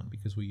downtown,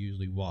 because we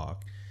usually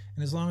walk.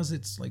 And as long as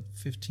it's like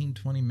 15,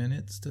 20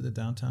 minutes to the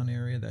downtown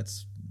area,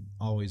 that's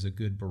always a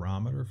good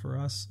barometer for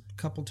us. A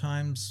couple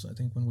times, I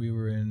think when we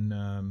were in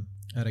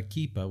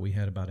Arequipa, we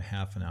had about a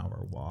half an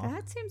hour walk.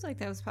 That seems like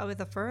that was probably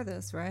the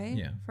furthest, right?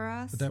 Yeah. For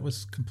us. But that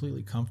was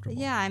completely comfortable.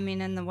 Yeah, I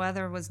mean, and the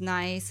weather was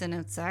nice, and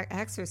it's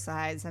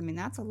exercise. I mean,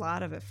 that's a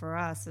lot of it for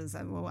us.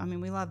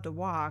 We love to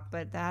walk,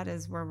 but that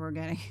is where we're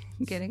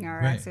getting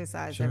our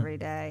exercise every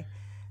day.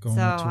 Going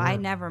so I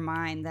never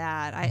mind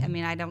that. I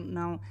mean, I don't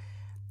know.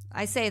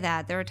 I say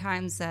that there are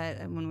times that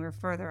when we're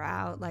further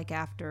out, like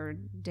after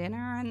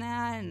dinner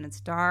and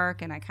it's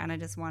dark and I kind of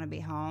just want to be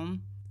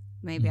home.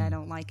 Maybe I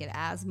don't like it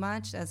as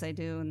much as I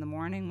do in the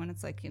morning when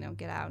it's like,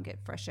 get out and get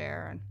fresh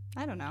air. And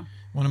I don't know.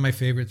 One of my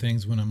favorite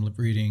things when I'm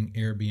reading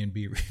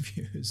Airbnb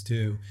reviews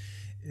too,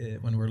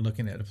 when we're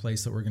looking at a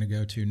place that we're going to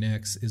go to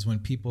next, is when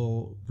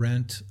people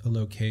rent a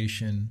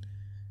location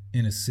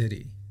in a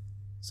city.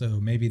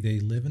 So maybe they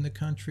live in the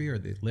country or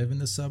they live in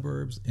the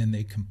suburbs and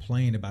they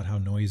complain about how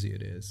noisy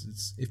it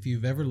is. If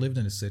you've ever lived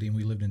in a city, and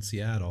we lived in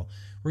Seattle,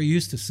 we're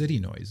used to city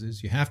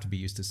noises. You have to be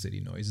used to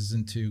city noises.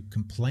 And to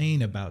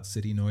complain about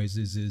city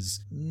noises is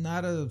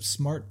not a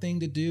smart thing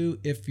to do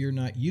if you're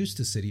not used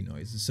to city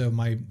noises. So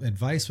my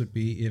advice would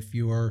be, if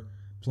you're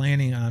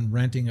planning on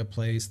renting a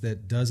place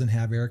that doesn't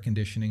have air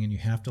conditioning and you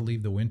have to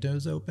leave the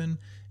windows open,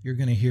 you're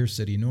going to hear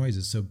city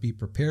noises. So be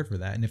prepared for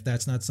that. And if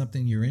that's not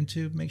something you're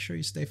into, make sure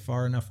you stay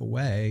far enough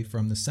away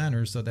from the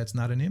center so that's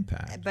not an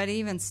impact. But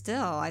even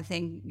still, I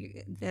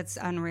think it's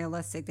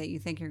unrealistic that you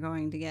think you're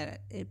going to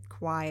get it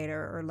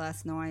quieter or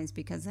less noise,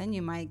 because then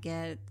you might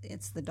get,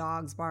 it's the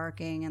dogs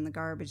barking and the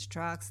garbage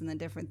trucks and the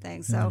different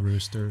things. And the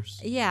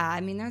roosters. Yeah, I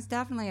mean, there's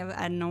definitely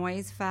a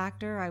noise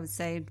factor. I would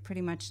say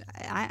pretty much,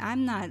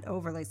 I'm not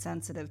overly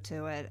sensitive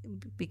to it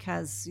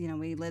because,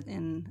 we live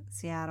in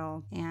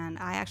Seattle, and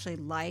I actually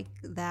like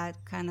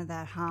that kind of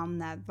that hum,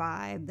 that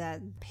vibe,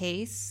 that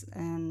pace,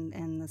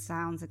 and the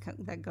sounds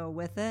that go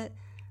with it.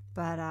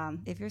 But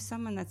if you're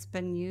someone that's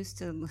been used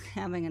to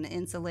having an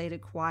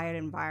insulated, quiet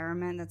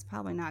environment, that's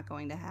probably not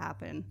going to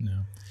happen.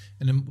 No.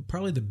 And then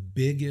probably the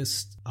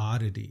biggest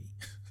oddity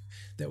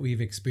that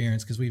we've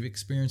experienced, because we've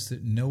experienced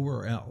it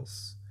nowhere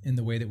else in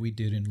the way that we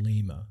did in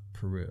Lima,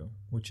 Peru,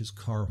 which is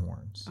car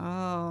horns.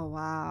 Oh,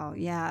 wow.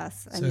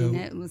 Yes. I mean,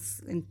 it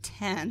was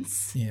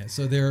intense. Yeah.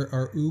 So there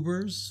are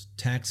Ubers,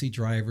 taxi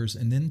drivers,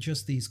 and then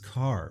just these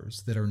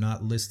cars that are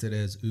not listed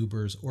as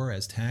Ubers or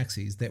as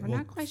taxis that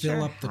will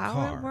fill up the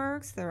car. How it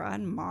works. They're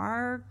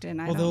unmarked,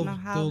 and I don't know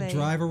how they'll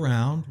drive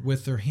around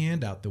with their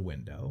hand out the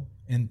window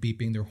and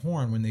beeping their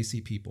horn when they see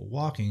people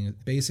walking,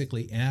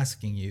 basically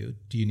asking you,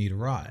 do you need a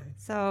ride?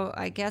 So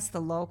I guess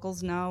the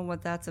locals know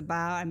what that's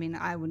about. I mean,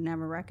 I would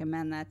never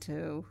recommend that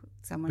to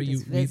someone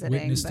just visiting.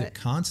 We've witnessed it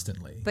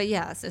constantly. But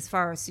yes, as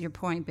far as your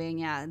point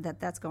being,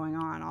 that's going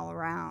on all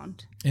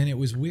around. And it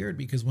was weird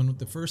because when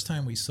the first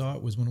time we saw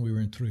it was when we were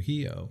in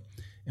Trujillo,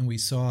 and we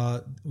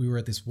were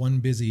at this one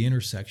busy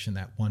intersection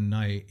that one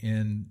night,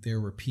 and there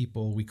were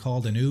people. We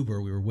called an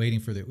Uber. We were waiting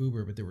for the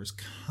Uber, but there was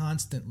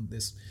constant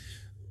this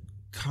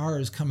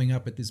cars coming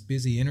up at this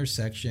busy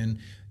intersection,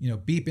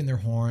 beeping their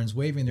horns,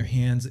 waving their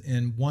hands,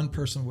 and one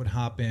person would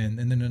hop in,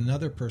 and then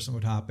another person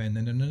would hop in,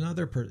 and then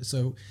another person.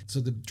 So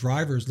the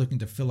driver is looking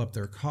to fill up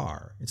their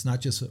car. It's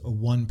not just a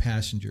one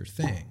passenger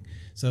thing.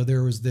 So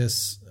there was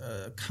this,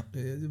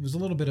 it was a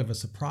little bit of a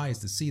surprise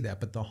to see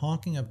that, but the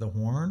honking of the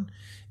horn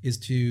is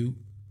to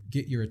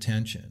get your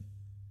attention,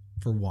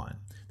 for one.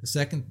 The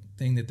second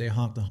thing that they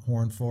honk the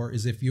horn for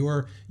is if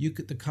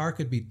the car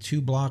could be 2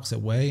 blocks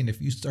away, and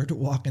if you start to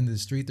walk into the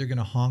street, they're going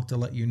to honk to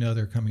let you know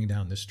they're coming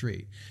down the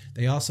street.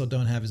 They also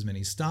don't have as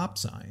many stop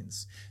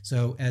signs.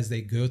 So as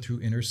they go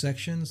through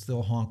intersections,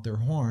 they'll honk their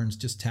horns,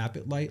 just tap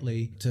it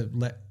lightly to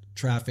let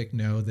traffic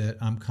know that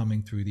I'm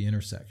coming through the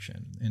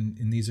intersection.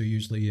 And these are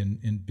usually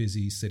in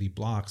busy city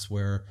blocks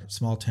where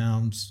small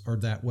towns are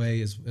that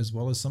way, as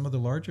well as some of the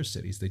larger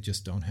cities. They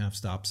just don't have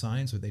stop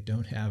signs, or they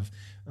don't have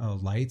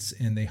lights,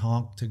 and they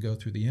honk to go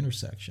through the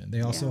intersection.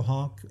 They also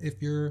honk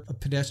if you're a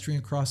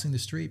pedestrian crossing the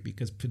street,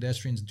 because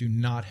pedestrians do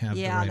not have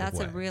the right of way. Yeah, that's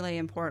a really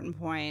important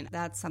point.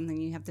 That's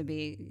something you have to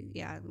be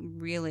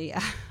really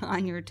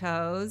on your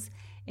toes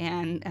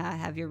and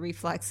have your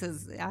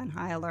reflexes on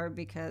high alert,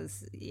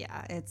 because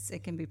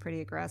it can be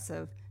pretty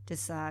aggressive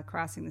just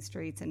crossing the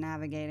streets and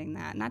navigating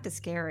that. Not to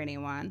scare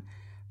anyone,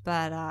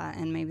 but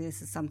and maybe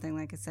this is something,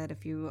 like I said,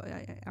 if you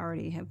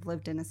already have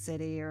lived in a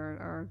city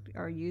or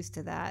are used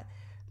to that.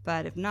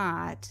 But if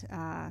not,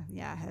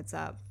 heads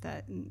up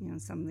that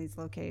some of these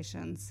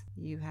locations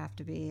you have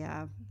to be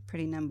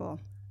pretty nimble.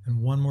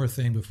 And one more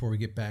thing before we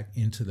get back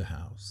into the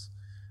house,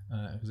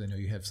 because I know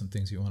you have some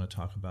things you want to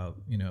talk about,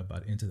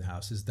 about into the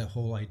house, is the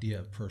whole idea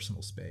of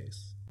personal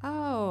space.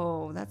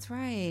 Oh, that's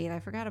right. I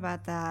forgot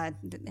about that.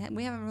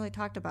 We haven't really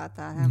talked about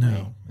that, have we?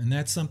 No, and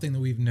that's something that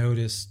we've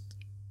noticed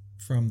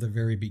from the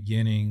very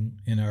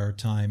beginning in our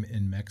time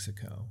in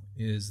Mexico,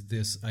 is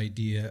this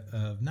idea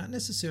of not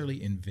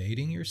necessarily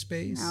invading your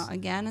space. Now,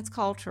 again, it's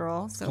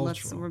cultural, so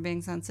we're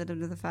being sensitive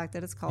to the fact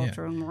that it's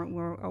cultural, and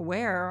we're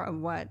aware of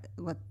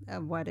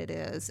what it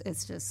is.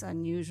 It's just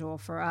unusual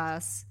for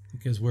us.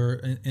 Because we're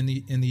in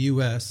the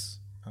U.S.,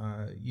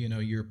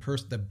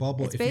 the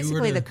bubble. It's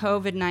basically the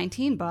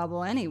COVID-19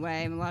 bubble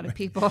anyway. A lot of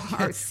people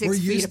are 6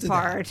 feet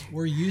apart.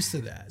 We're used to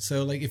that.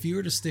 So, like, if you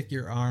were to stick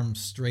your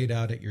arms straight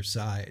out at your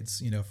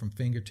sides, from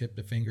fingertip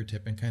to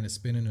fingertip, and kind of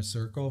spin in a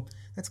circle,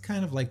 that's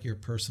kind of like your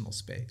personal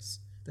space.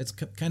 That's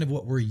kind of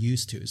what we're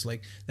used to. It's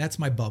like, that's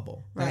my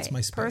bubble. Right. That's my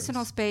space.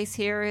 Personal space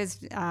here is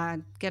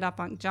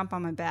jump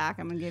on my back.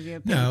 I'm going to give you a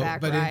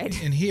back ride.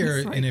 In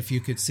here, and if you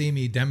could see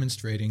me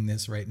demonstrating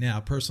this right now,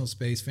 personal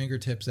space,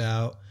 fingertips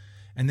out.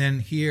 And then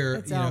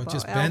here,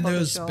 just bend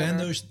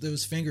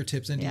those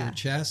fingertips into your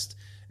chest,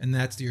 and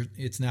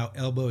it's now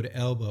elbow to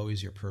elbow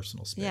is your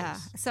personal space. Yeah.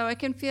 So it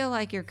can feel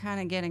like you're kind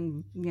of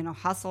getting,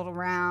 hustled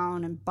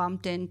around and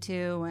bumped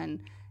into, and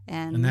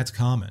that's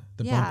common.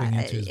 The bumping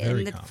into is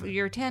very common.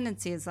 Your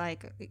tendency is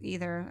like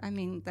either,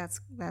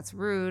 that's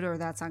rude, or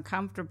that's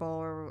uncomfortable,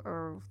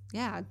 or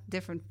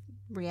different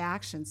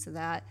reactions to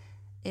that.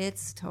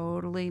 It's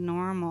totally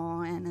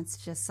normal, and it's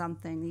just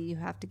something that you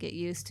have to get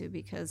used to,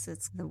 because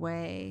it's the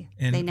way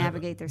they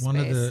navigate their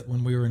space.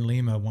 When we were in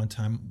Lima one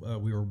time,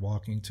 we were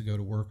walking to go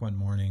to work one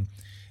morning,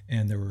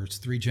 and there were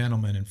 3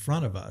 gentlemen in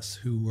front of us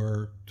who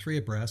were 3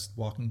 abreast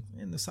walking,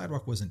 and the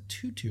sidewalk wasn't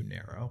too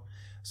narrow,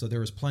 so there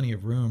was plenty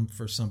of room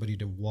for somebody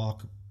to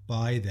walk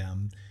by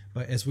them.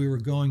 But as we were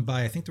going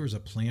by, I think there was a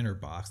planter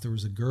box. There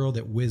was a girl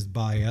that whizzed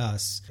by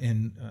us,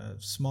 in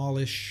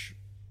smallish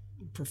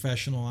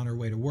professional on her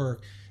way to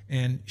work,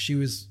 and she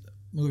was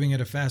moving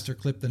at a faster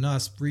clip than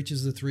us,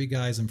 reaches the 3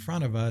 guys in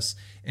front of us,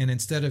 and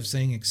instead of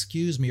saying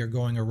excuse me or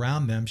going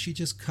around them, she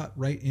just cut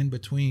right in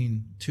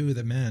between 2 of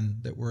the men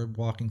that were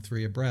walking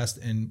 3 abreast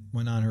and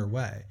went on her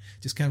way.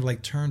 Just kind of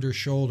like turned her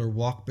shoulder,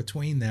 walked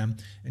between them,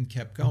 and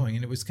kept going.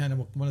 And it was kind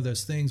of one of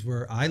those things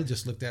where I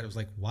just looked at it, was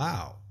like,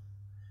 wow.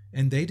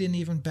 And they didn't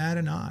even bat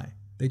an eye.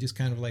 They just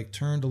kind of like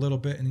turned a little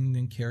bit and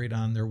then carried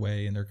on their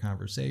way in their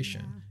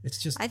conversation. Yeah. It's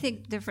just, I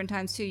think different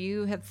times too,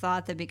 you have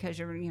thought that because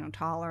you're,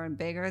 taller and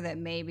bigger, that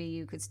maybe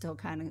you could still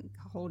kind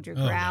of hold your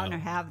ground or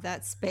have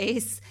that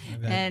space.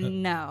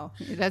 No,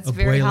 that's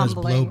very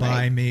humbling. Blow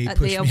by me, the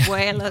push me.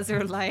 abuelas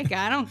are like,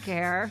 I don't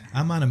care.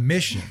 I'm on a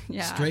mission,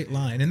 Yeah. straight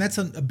line. And that's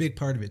a big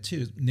part of it too,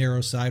 is narrow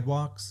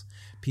sidewalks.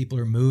 People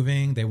are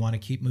moving. They want to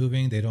keep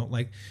moving. They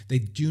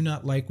do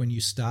not like when you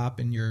stop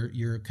and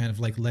you're kind of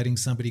like letting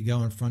somebody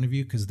go in front of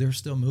you, because they're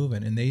still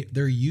moving and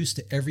they're used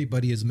to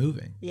everybody is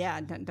moving.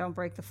 Yeah, don't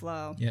break the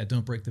flow. Yeah,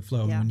 don't break the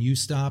flow. Yeah. When you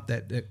stop,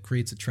 that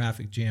creates a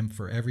traffic jam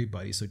for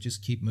everybody. So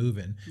just keep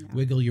moving. Yeah.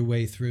 Wiggle your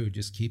way through.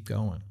 Just keep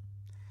going.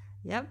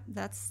 Yep,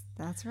 that's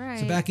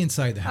right. So back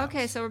inside the house.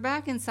 Okay, so we're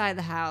back inside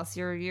the house.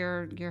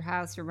 Your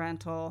house, your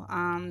rental.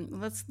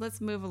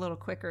 Let's move a little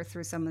quicker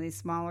through some of these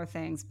smaller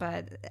things.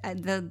 But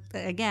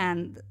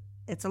again,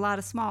 it's a lot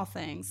of small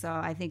things, so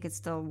I think it's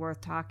still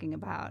worth talking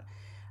about.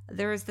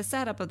 There is the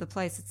setup of the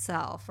place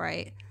itself,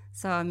 right?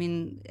 So I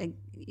mean,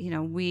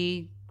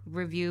 we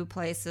review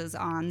places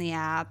on the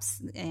apps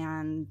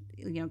and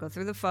go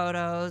through the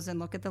photos and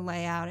look at the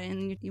layout,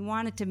 and you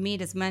want it to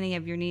meet as many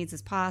of your needs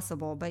as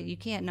possible, but you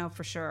can't know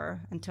for sure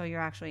until you're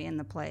actually in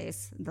the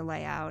place, the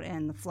layout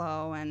and the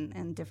flow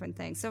and different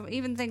things. So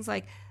even things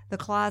like the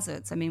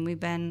closets. I mean, we've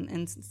been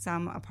in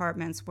some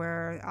apartments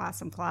where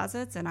awesome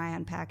closets, and I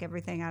unpack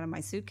everything out of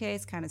my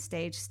suitcase, kind of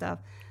stage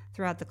stuff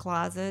throughout the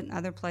closet.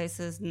 Other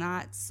places,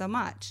 not so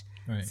much.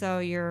 Right. So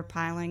you're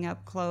piling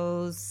up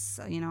clothes,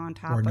 on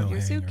top of your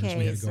hangers. suitcase.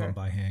 We had to go and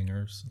buy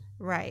hangers.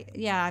 Right.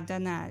 Yeah, I've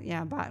done that.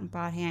 Yeah,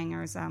 bought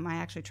hangers. I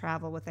actually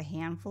travel with a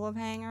handful of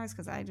hangers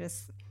because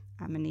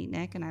I'm a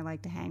neatnik and I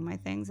like to hang my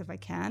things if I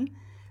can.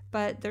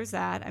 But there's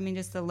that. I mean,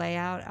 just the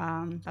layout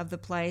of the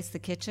place, the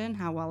kitchen.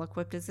 How well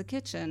equipped is the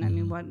kitchen? Mm-hmm. I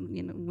mean, what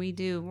we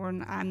do.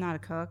 I'm not a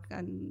cook.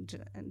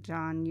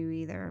 John, you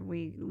either.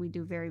 We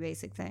do very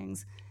basic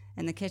things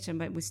in the kitchen,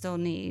 but we still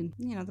need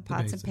the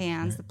pots and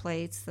pans, right. The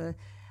plates,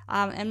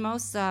 and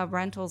most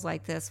rentals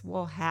like this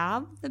will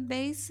have the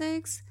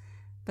basics,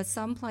 but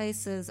some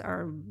places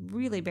are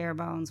really bare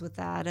bones with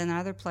that, and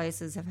other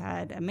places have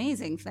had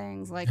amazing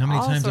things like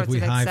all sorts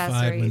of accessories. How many times have we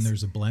high-fived when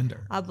there's a blender?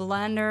 A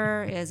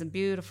blender is a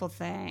beautiful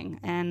thing,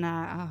 and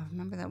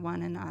remember that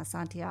one in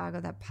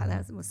Santiago?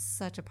 That was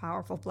such a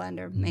powerful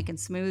blender, making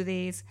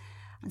smoothies.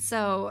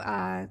 So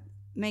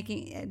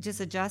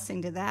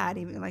adjusting to that,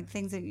 even like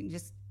things that you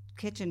just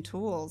kitchen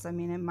tools. I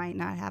mean, it might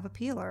not have a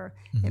peeler.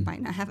 Mm-hmm. It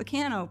might not have a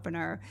can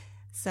opener.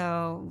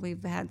 So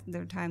there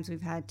are times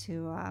we've had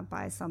to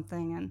buy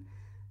something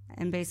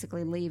and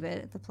basically leave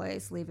it at the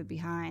place, leave it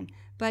behind.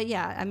 But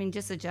yeah, I mean,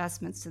 just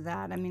adjustments to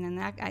that. I mean,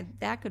 and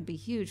that could be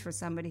huge for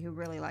somebody who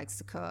really likes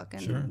to cook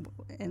and sure.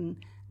 and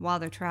while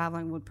they're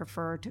traveling would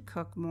prefer to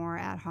cook more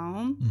at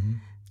home. Mm-hmm.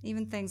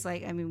 Even things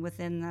like, I mean,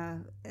 within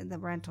the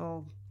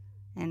rental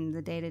and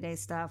the day-to-day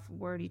stuff,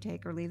 where do you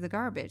take or leave the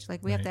garbage?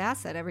 Like we have to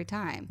ask that every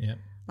time. Yeah.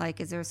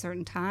 Like, is there a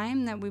certain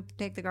time that we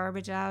take the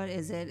garbage out?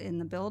 Is it in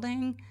the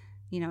building,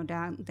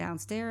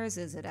 downstairs?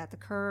 Is it at the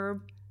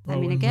curb? I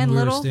mean, again,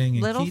 little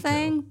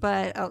thing,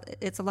 but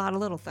it's a lot of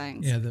little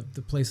things. Yeah,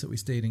 the place that we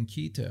stayed in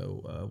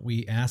Quito,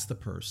 we asked the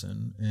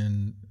person,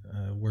 and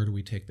where do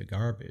we take the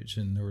garbage?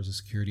 And there was a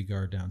security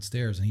guard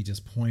downstairs, and he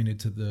just pointed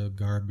to the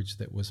garbage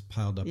that was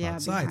piled up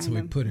outside. So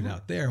we put it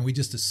out there, and we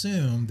just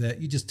assumed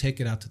that you just take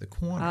it out to the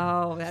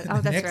corner.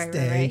 That's next right.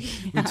 day,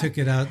 Yeah. we took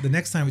it out. The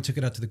next time we took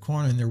it out to the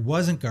corner, and there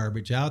wasn't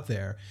garbage out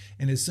there.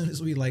 And as soon as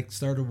we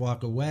started to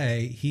walk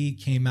away, he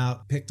came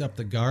out, picked up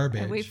the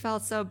garbage. And we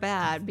felt so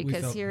bad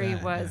because he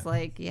was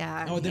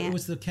it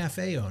was the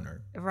cafe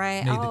owner.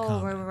 Right. Made the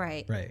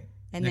comment. Right.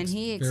 And then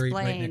he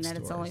explained that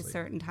it's only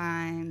certain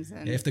times.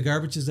 And if the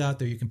garbage is out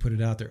there, you can put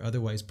it out there.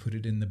 Otherwise, put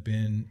it in the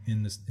bin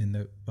in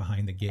the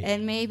behind the gate.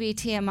 And maybe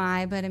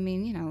TMI, but I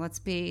mean, let's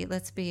be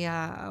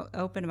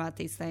open about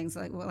these things.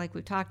 Like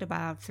we've talked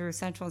about through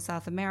Central and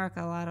South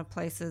America, a lot of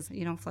places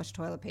you don't flush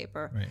toilet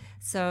paper. Right.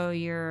 So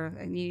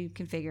you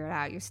can figure it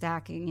out. You're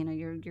stacking.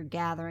 You're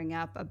gathering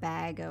up a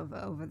bag of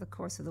over the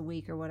course of the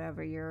week or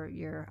whatever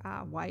your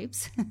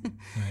wipes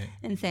right.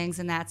 and things,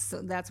 and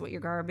that's what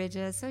your garbage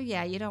is. So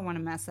yeah, you don't want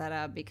to mess that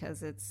up.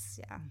 Because it's,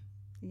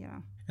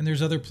 And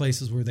there's other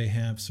places where they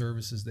have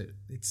services that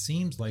it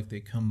seems like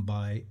they come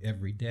by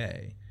every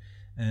day.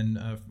 And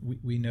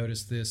we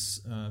noticed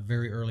this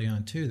very early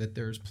on, too, that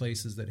there's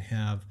places that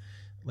have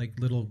like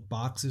little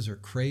boxes or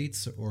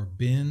crates or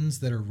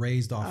bins that are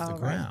raised off the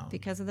ground. Right.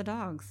 Because of the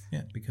dogs.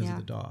 Yeah, because of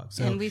the dogs.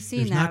 So and we've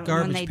seen that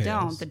when they pails.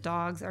 Don't, the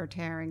dogs are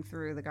tearing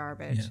through the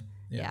garbage.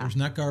 Yeah, there's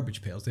not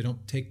garbage pails. They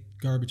don't take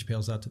garbage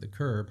pails out to the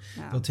curb.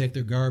 No. They'll take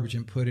their garbage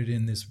and put it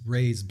in this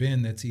raised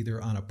bin that's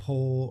either on a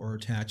pole or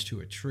attached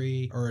to a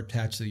tree or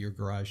attached to your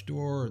garage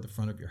door or the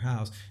front of your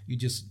house. You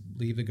just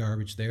leave the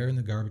garbage there, and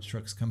the garbage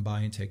trucks come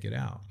by and take it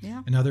out.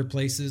 Yeah. And other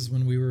places,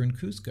 when we were in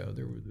Cusco,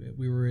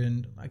 we were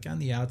in like on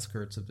the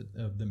outskirts of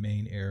the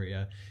main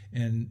area,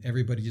 and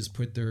everybody just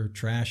put their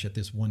trash at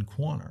this one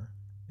corner.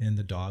 and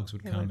the dogs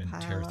would come and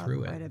tear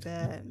through quite it. a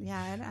bit.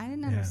 Yeah, I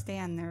didn't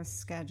understand their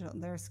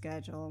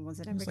schedule. Was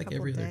it every It's like couple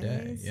every other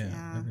day. days?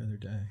 Yeah, every other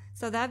day.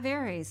 So that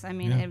varies. I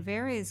mean, it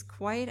varies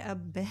quite a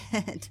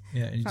bit.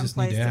 Yeah, and you from just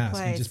place need to ask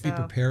place. and just be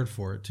prepared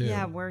for it too.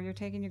 Yeah, where you're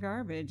taking your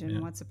garbage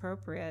and what's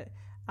appropriate.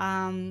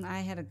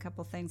 I had a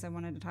couple things I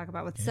wanted to talk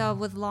about with. So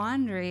with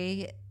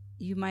laundry,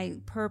 you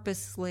might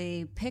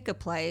purposely pick a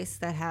place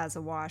that has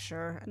a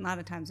washer. A lot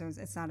of times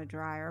it's not a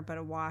dryer, but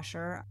a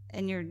washer,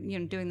 and you're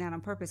doing that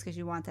on purpose because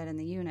you want that in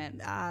the unit.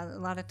 A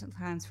lot of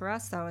times for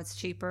us, though, it's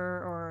cheaper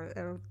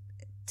or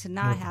to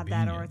not have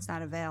that, or it's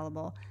not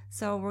available.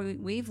 So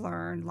we've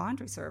learned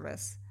laundry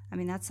service. I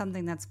mean, that's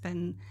something that's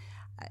been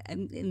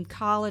in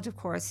college. Of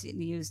course, you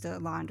used a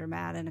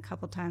laundromat, and a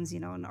couple times,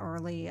 in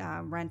early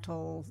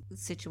rental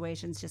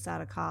situations just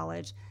out of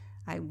college,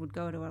 I would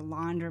go to a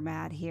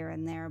laundromat here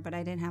and there, but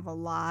I didn't have a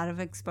lot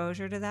of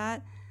exposure to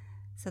that.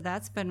 So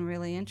that's been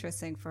really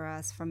interesting for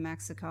us from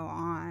Mexico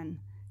on,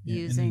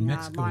 using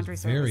laundry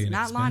service.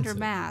 Not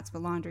laundromats,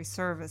 but laundry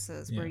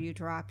services where you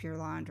drop your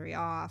laundry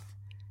off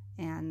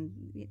and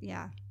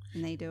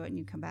they do it and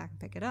you come back and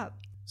pick it up.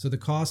 So the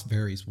cost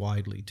varies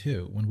widely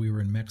too. When we were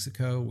in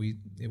Mexico,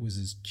 it was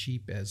as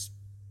cheap as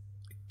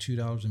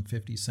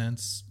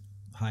 $2.50.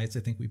 Highest I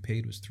think we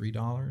paid was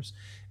 $3,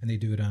 and they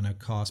do it on a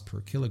cost per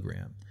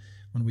kilogram.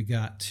 When we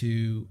got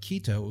to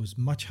Quito, it was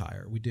much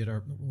higher.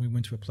 We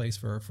went to a place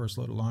for our first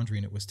load of laundry,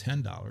 and it was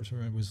 $10,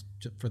 or it was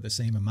for the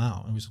same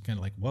amount. It was kind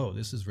of like, whoa,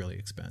 this is really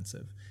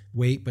expensive.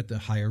 Weight, but the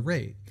higher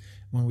rate.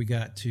 When we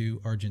got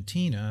to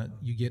Argentina,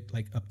 you get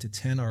like up to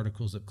 10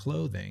 articles of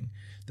clothing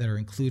that are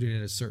included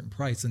at a certain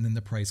price, and then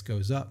the price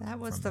goes up. That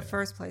was the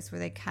first place where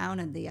they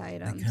counted the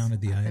items.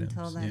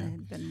 Until then, it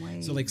had been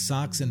way. So like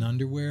socks and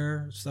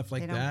underwear, stuff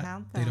like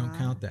that, they don't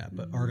count that.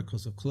 But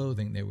articles of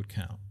clothing, they would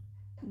count.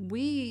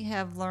 We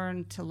have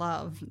learned to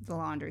love the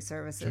laundry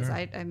services. Sure.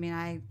 I mean,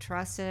 I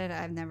trust it.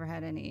 I've never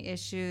had any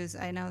issues.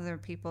 I know there are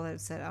people that have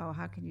said, oh,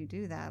 how can you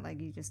do that?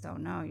 Like, you just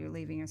don't know. You're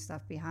leaving your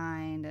stuff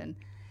behind.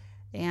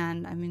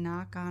 And I mean,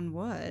 knock on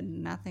wood,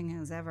 nothing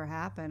has ever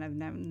happened. I've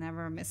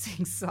never a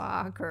missing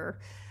sock or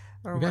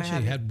We've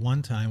actually had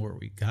one time where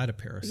we got a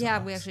pair of socks.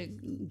 Yeah, we actually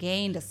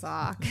gained a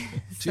sock.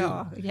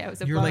 So, it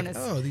was a you're bonus.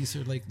 Like, oh, these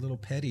are like little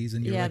petties.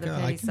 And you're like, the oh,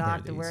 petty I can sock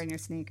wear to wear in your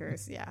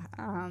sneakers.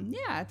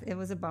 It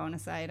was a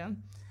bonus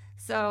item.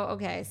 So,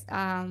 okay,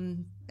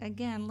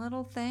 again,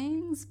 little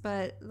things,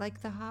 but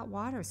like the hot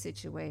water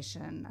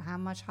situation, how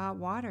much hot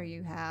water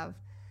you have.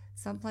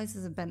 Some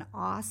places have been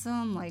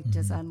awesome, like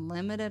just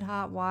unlimited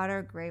hot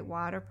water, great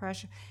water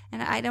pressure.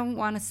 And I don't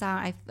want to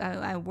sound,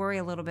 I worry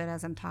a little bit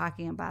as I'm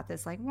talking about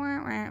this, like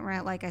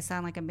I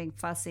sound like I'm being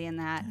fussy in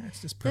that. Yeah,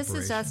 it's just this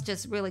is us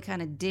just really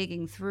kind of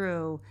digging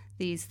through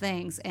these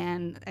things.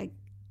 And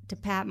to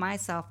pat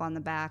myself on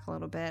the back a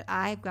little bit,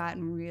 I've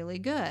gotten really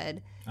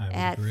good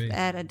at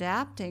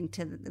adapting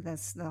to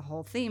this, the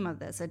whole theme of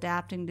this,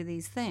 adapting to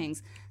these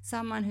things.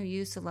 Someone who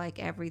used to like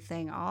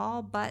everything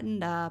all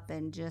buttoned up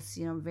and just,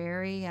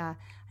 very, I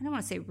don't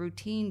want to say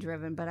routine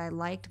driven, but I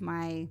liked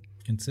my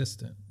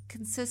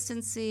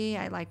consistency.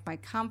 I like my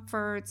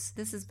comforts.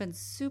 This has been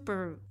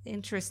super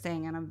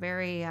interesting and a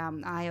very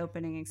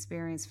eye-opening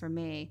experience for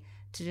me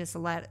to just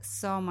let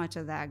so much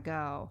of that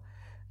go.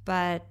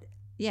 But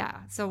yeah,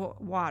 so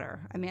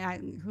water. I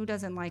mean, who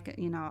doesn't like,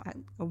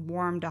 a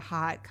warm to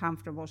hot,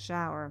 comfortable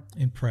shower?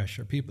 And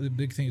pressure. People, the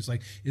big thing is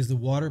like, is the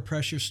water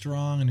pressure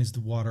strong and is the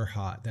water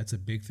hot? That's a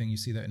big thing. You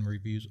see that in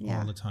reviews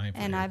all the time.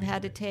 And I've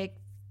had to take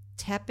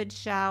tepid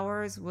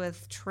showers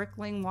with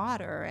trickling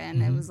water,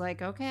 and it was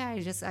like, okay,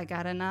 I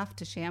got enough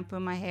to shampoo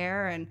my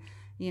hair and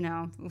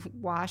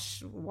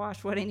wash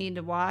what I need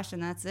to wash,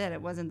 and that's it.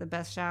 It wasn't the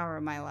best shower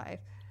of my life.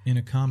 And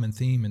a common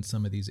theme in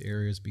some of these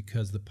areas,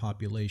 because the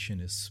population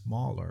is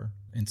smaller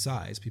in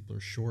size, people are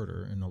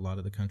shorter in a lot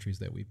of the countries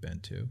that we've been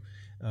to,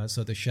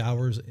 so the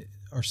showers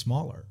are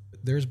smaller.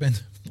 There's been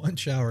one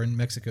shower in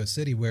Mexico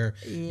City where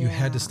you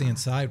had to stand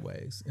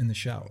sideways in the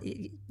shower.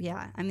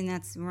 Yeah, I mean,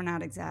 we're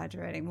not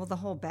exaggerating. Well, the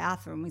whole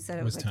bathroom, we said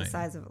it was like tiny. The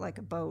size of like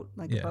a boat,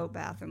 a boat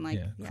bathroom.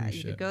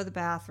 You could go to the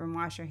bathroom,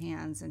 wash your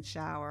hands, and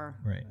shower.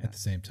 Right, at the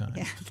same time.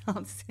 Yeah, all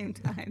at the same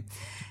time.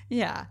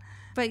 Yeah.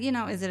 But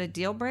is it a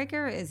deal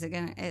breaker? Is it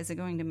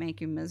going to make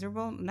you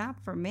miserable? Not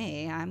for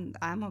me.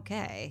 I'm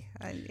okay.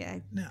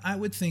 Now, I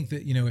would think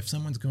that if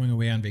someone's going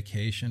away on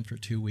vacation for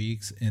 2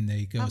 weeks and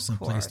they go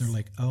someplace and they're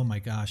like, oh my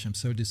gosh, I'm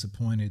so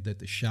disappointed that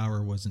the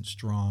shower wasn't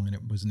strong and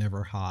it was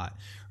never hot,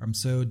 or I'm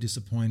so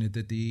disappointed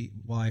that the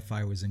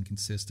Wi-Fi was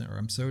inconsistent, or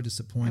I'm so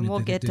disappointed. And we'll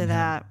get to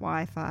that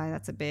Wi-Fi.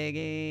 That's a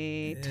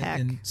biggie tech.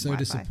 And so Wi-Fi.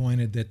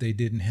 Disappointed that they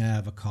didn't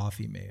have a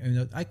coffee mate.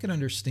 I could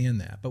understand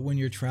that, but when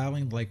you're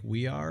traveling like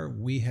we are,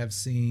 we have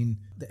seen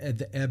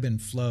the ebb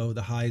and flow,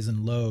 the highs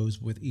and lows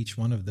with each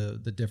one of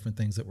the different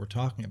things that we're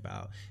talking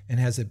about. And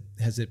has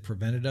it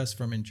prevented us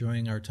from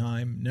enjoying our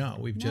time? No,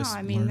 we've just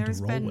learned to roll with it.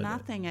 There's been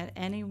nothing at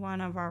any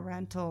one of our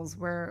rentals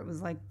where it was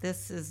like,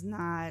 this is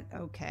not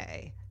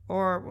okay.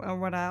 Or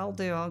what I'll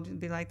do, I'll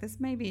be like,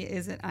 this maybe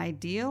isn't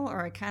ideal,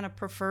 or I kind of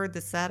preferred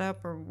the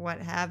setup or what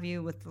have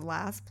you with the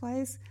last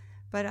place.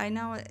 But I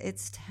know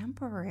it's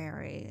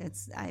temporary.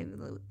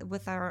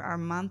 With our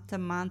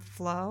month-to-month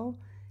flow,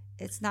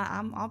 it's not.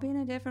 I'll be in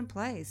a different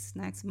place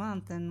next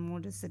month, and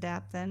we'll just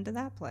adapt then to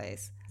that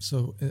place.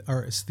 So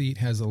our aesthete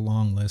has a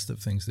long list of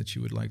things that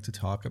you would like to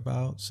talk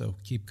about. So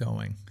keep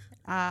going.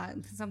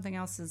 Something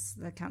else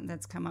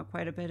that's come up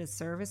quite a bit is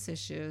service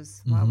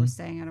issues while we're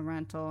staying at a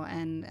rental,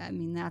 and I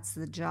mean that's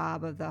the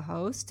job of the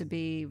host to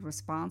be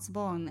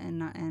responsible,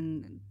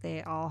 and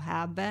they all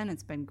have been.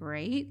 It's been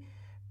great.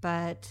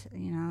 But,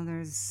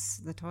 there's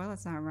the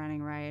toilet's not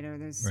running right, or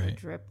there's a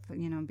drip,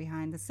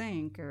 behind the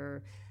sink,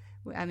 or,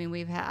 I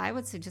mean, I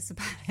would say just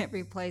about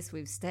every place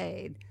we've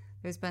stayed,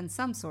 there's been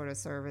some sort of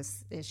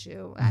service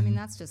issue. I mean,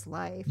 that's just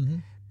life.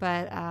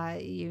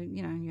 But,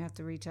 you have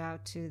to reach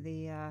out to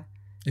the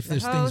if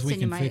there's things we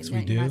can fix,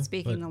 we do. You're not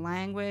speaking the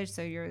language,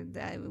 so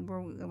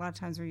a lot of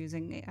times we're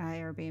using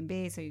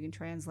Airbnb, so you can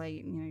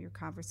translate, your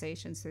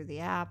conversations through the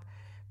app.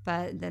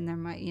 But then there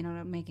might,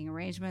 making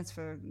arrangements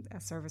for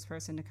a service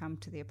person to come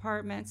to the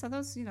apartment. So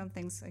those,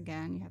 things,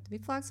 again, you have to be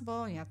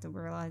flexible. You have to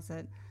realize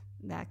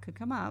that could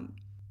come up.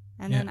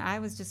 And then I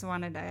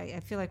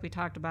feel like we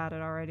talked about it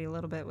already a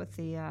little bit with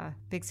the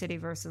big city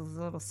versus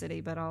little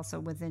city, but also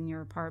within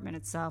your apartment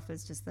itself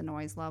is just the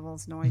noise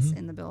levels, noise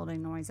in the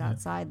building, noise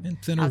outside. And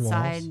thinner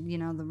outside,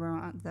 walls. The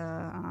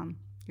room,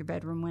 your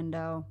bedroom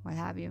window, what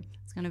have you.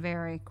 It's going to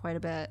vary quite a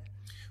bit.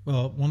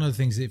 Well, one of the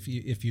things, if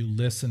you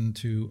listen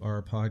to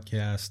our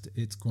podcast,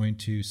 it's going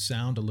to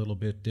sound a little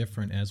bit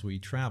different as we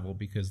travel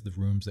because the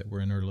rooms that we're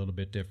in are a little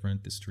bit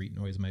different. The street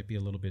noise might be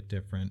a little bit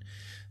different.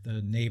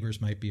 The neighbors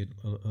might be,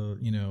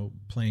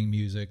 playing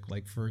music.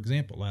 Like, for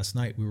example, last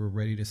night we were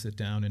ready to sit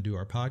down and do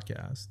our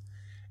podcast,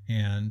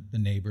 and the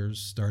neighbors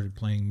started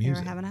playing music.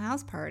 They were having a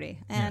house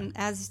party. And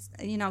as,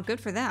 good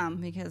for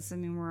them because,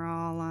 we're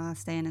all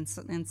staying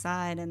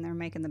inside and they're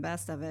making the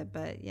best of it.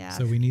 But, yeah.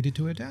 So we needed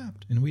to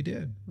adapt, and we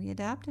did. We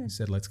adapted. We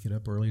said, let's get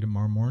up early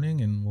tomorrow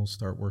morning, and we'll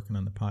start working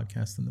on the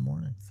podcast in the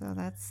morning. So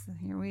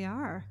here we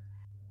are.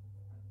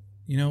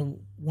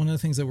 One of the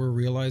things that we're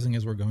realizing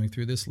as we're going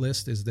through this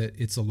list is that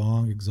it's a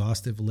long,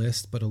 exhaustive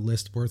list, but a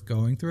list worth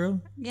going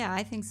through. Yeah,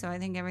 I think so. I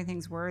think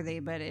everything's worthy,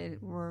 but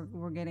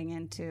we're getting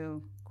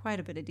into quite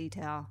a bit of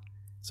detail.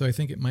 So I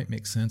think it might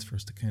make sense for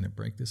us to kind of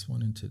break this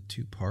one into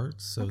two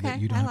parts so that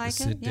you don't have to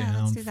sit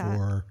down down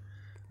for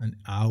an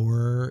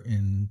hour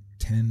and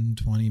 10,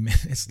 20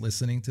 minutes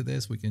listening to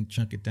this. We can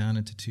chunk it down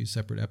into two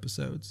separate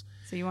episodes.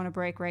 So you want to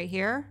break right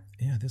here?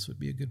 Yeah, this would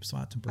be a good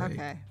spot to break.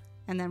 Okay.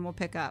 And then we'll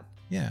pick up.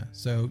 Yeah.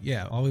 So,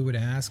 all we would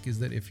ask is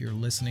that if you're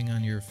listening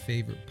on your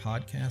favorite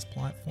podcast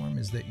platform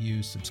is that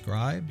you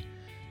subscribe.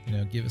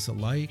 Give us a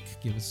like,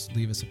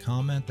 leave us a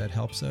comment. That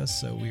helps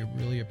us. So we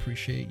really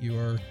appreciate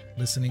your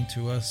listening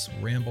to us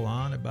ramble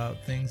on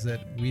about things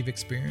that we've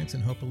experienced,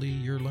 and hopefully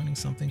you're learning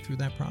something through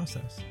that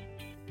process.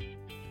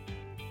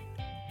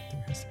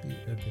 There has to be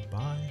a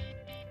goodbye.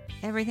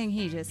 Everything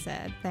he just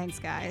said. Thanks,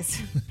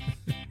 guys.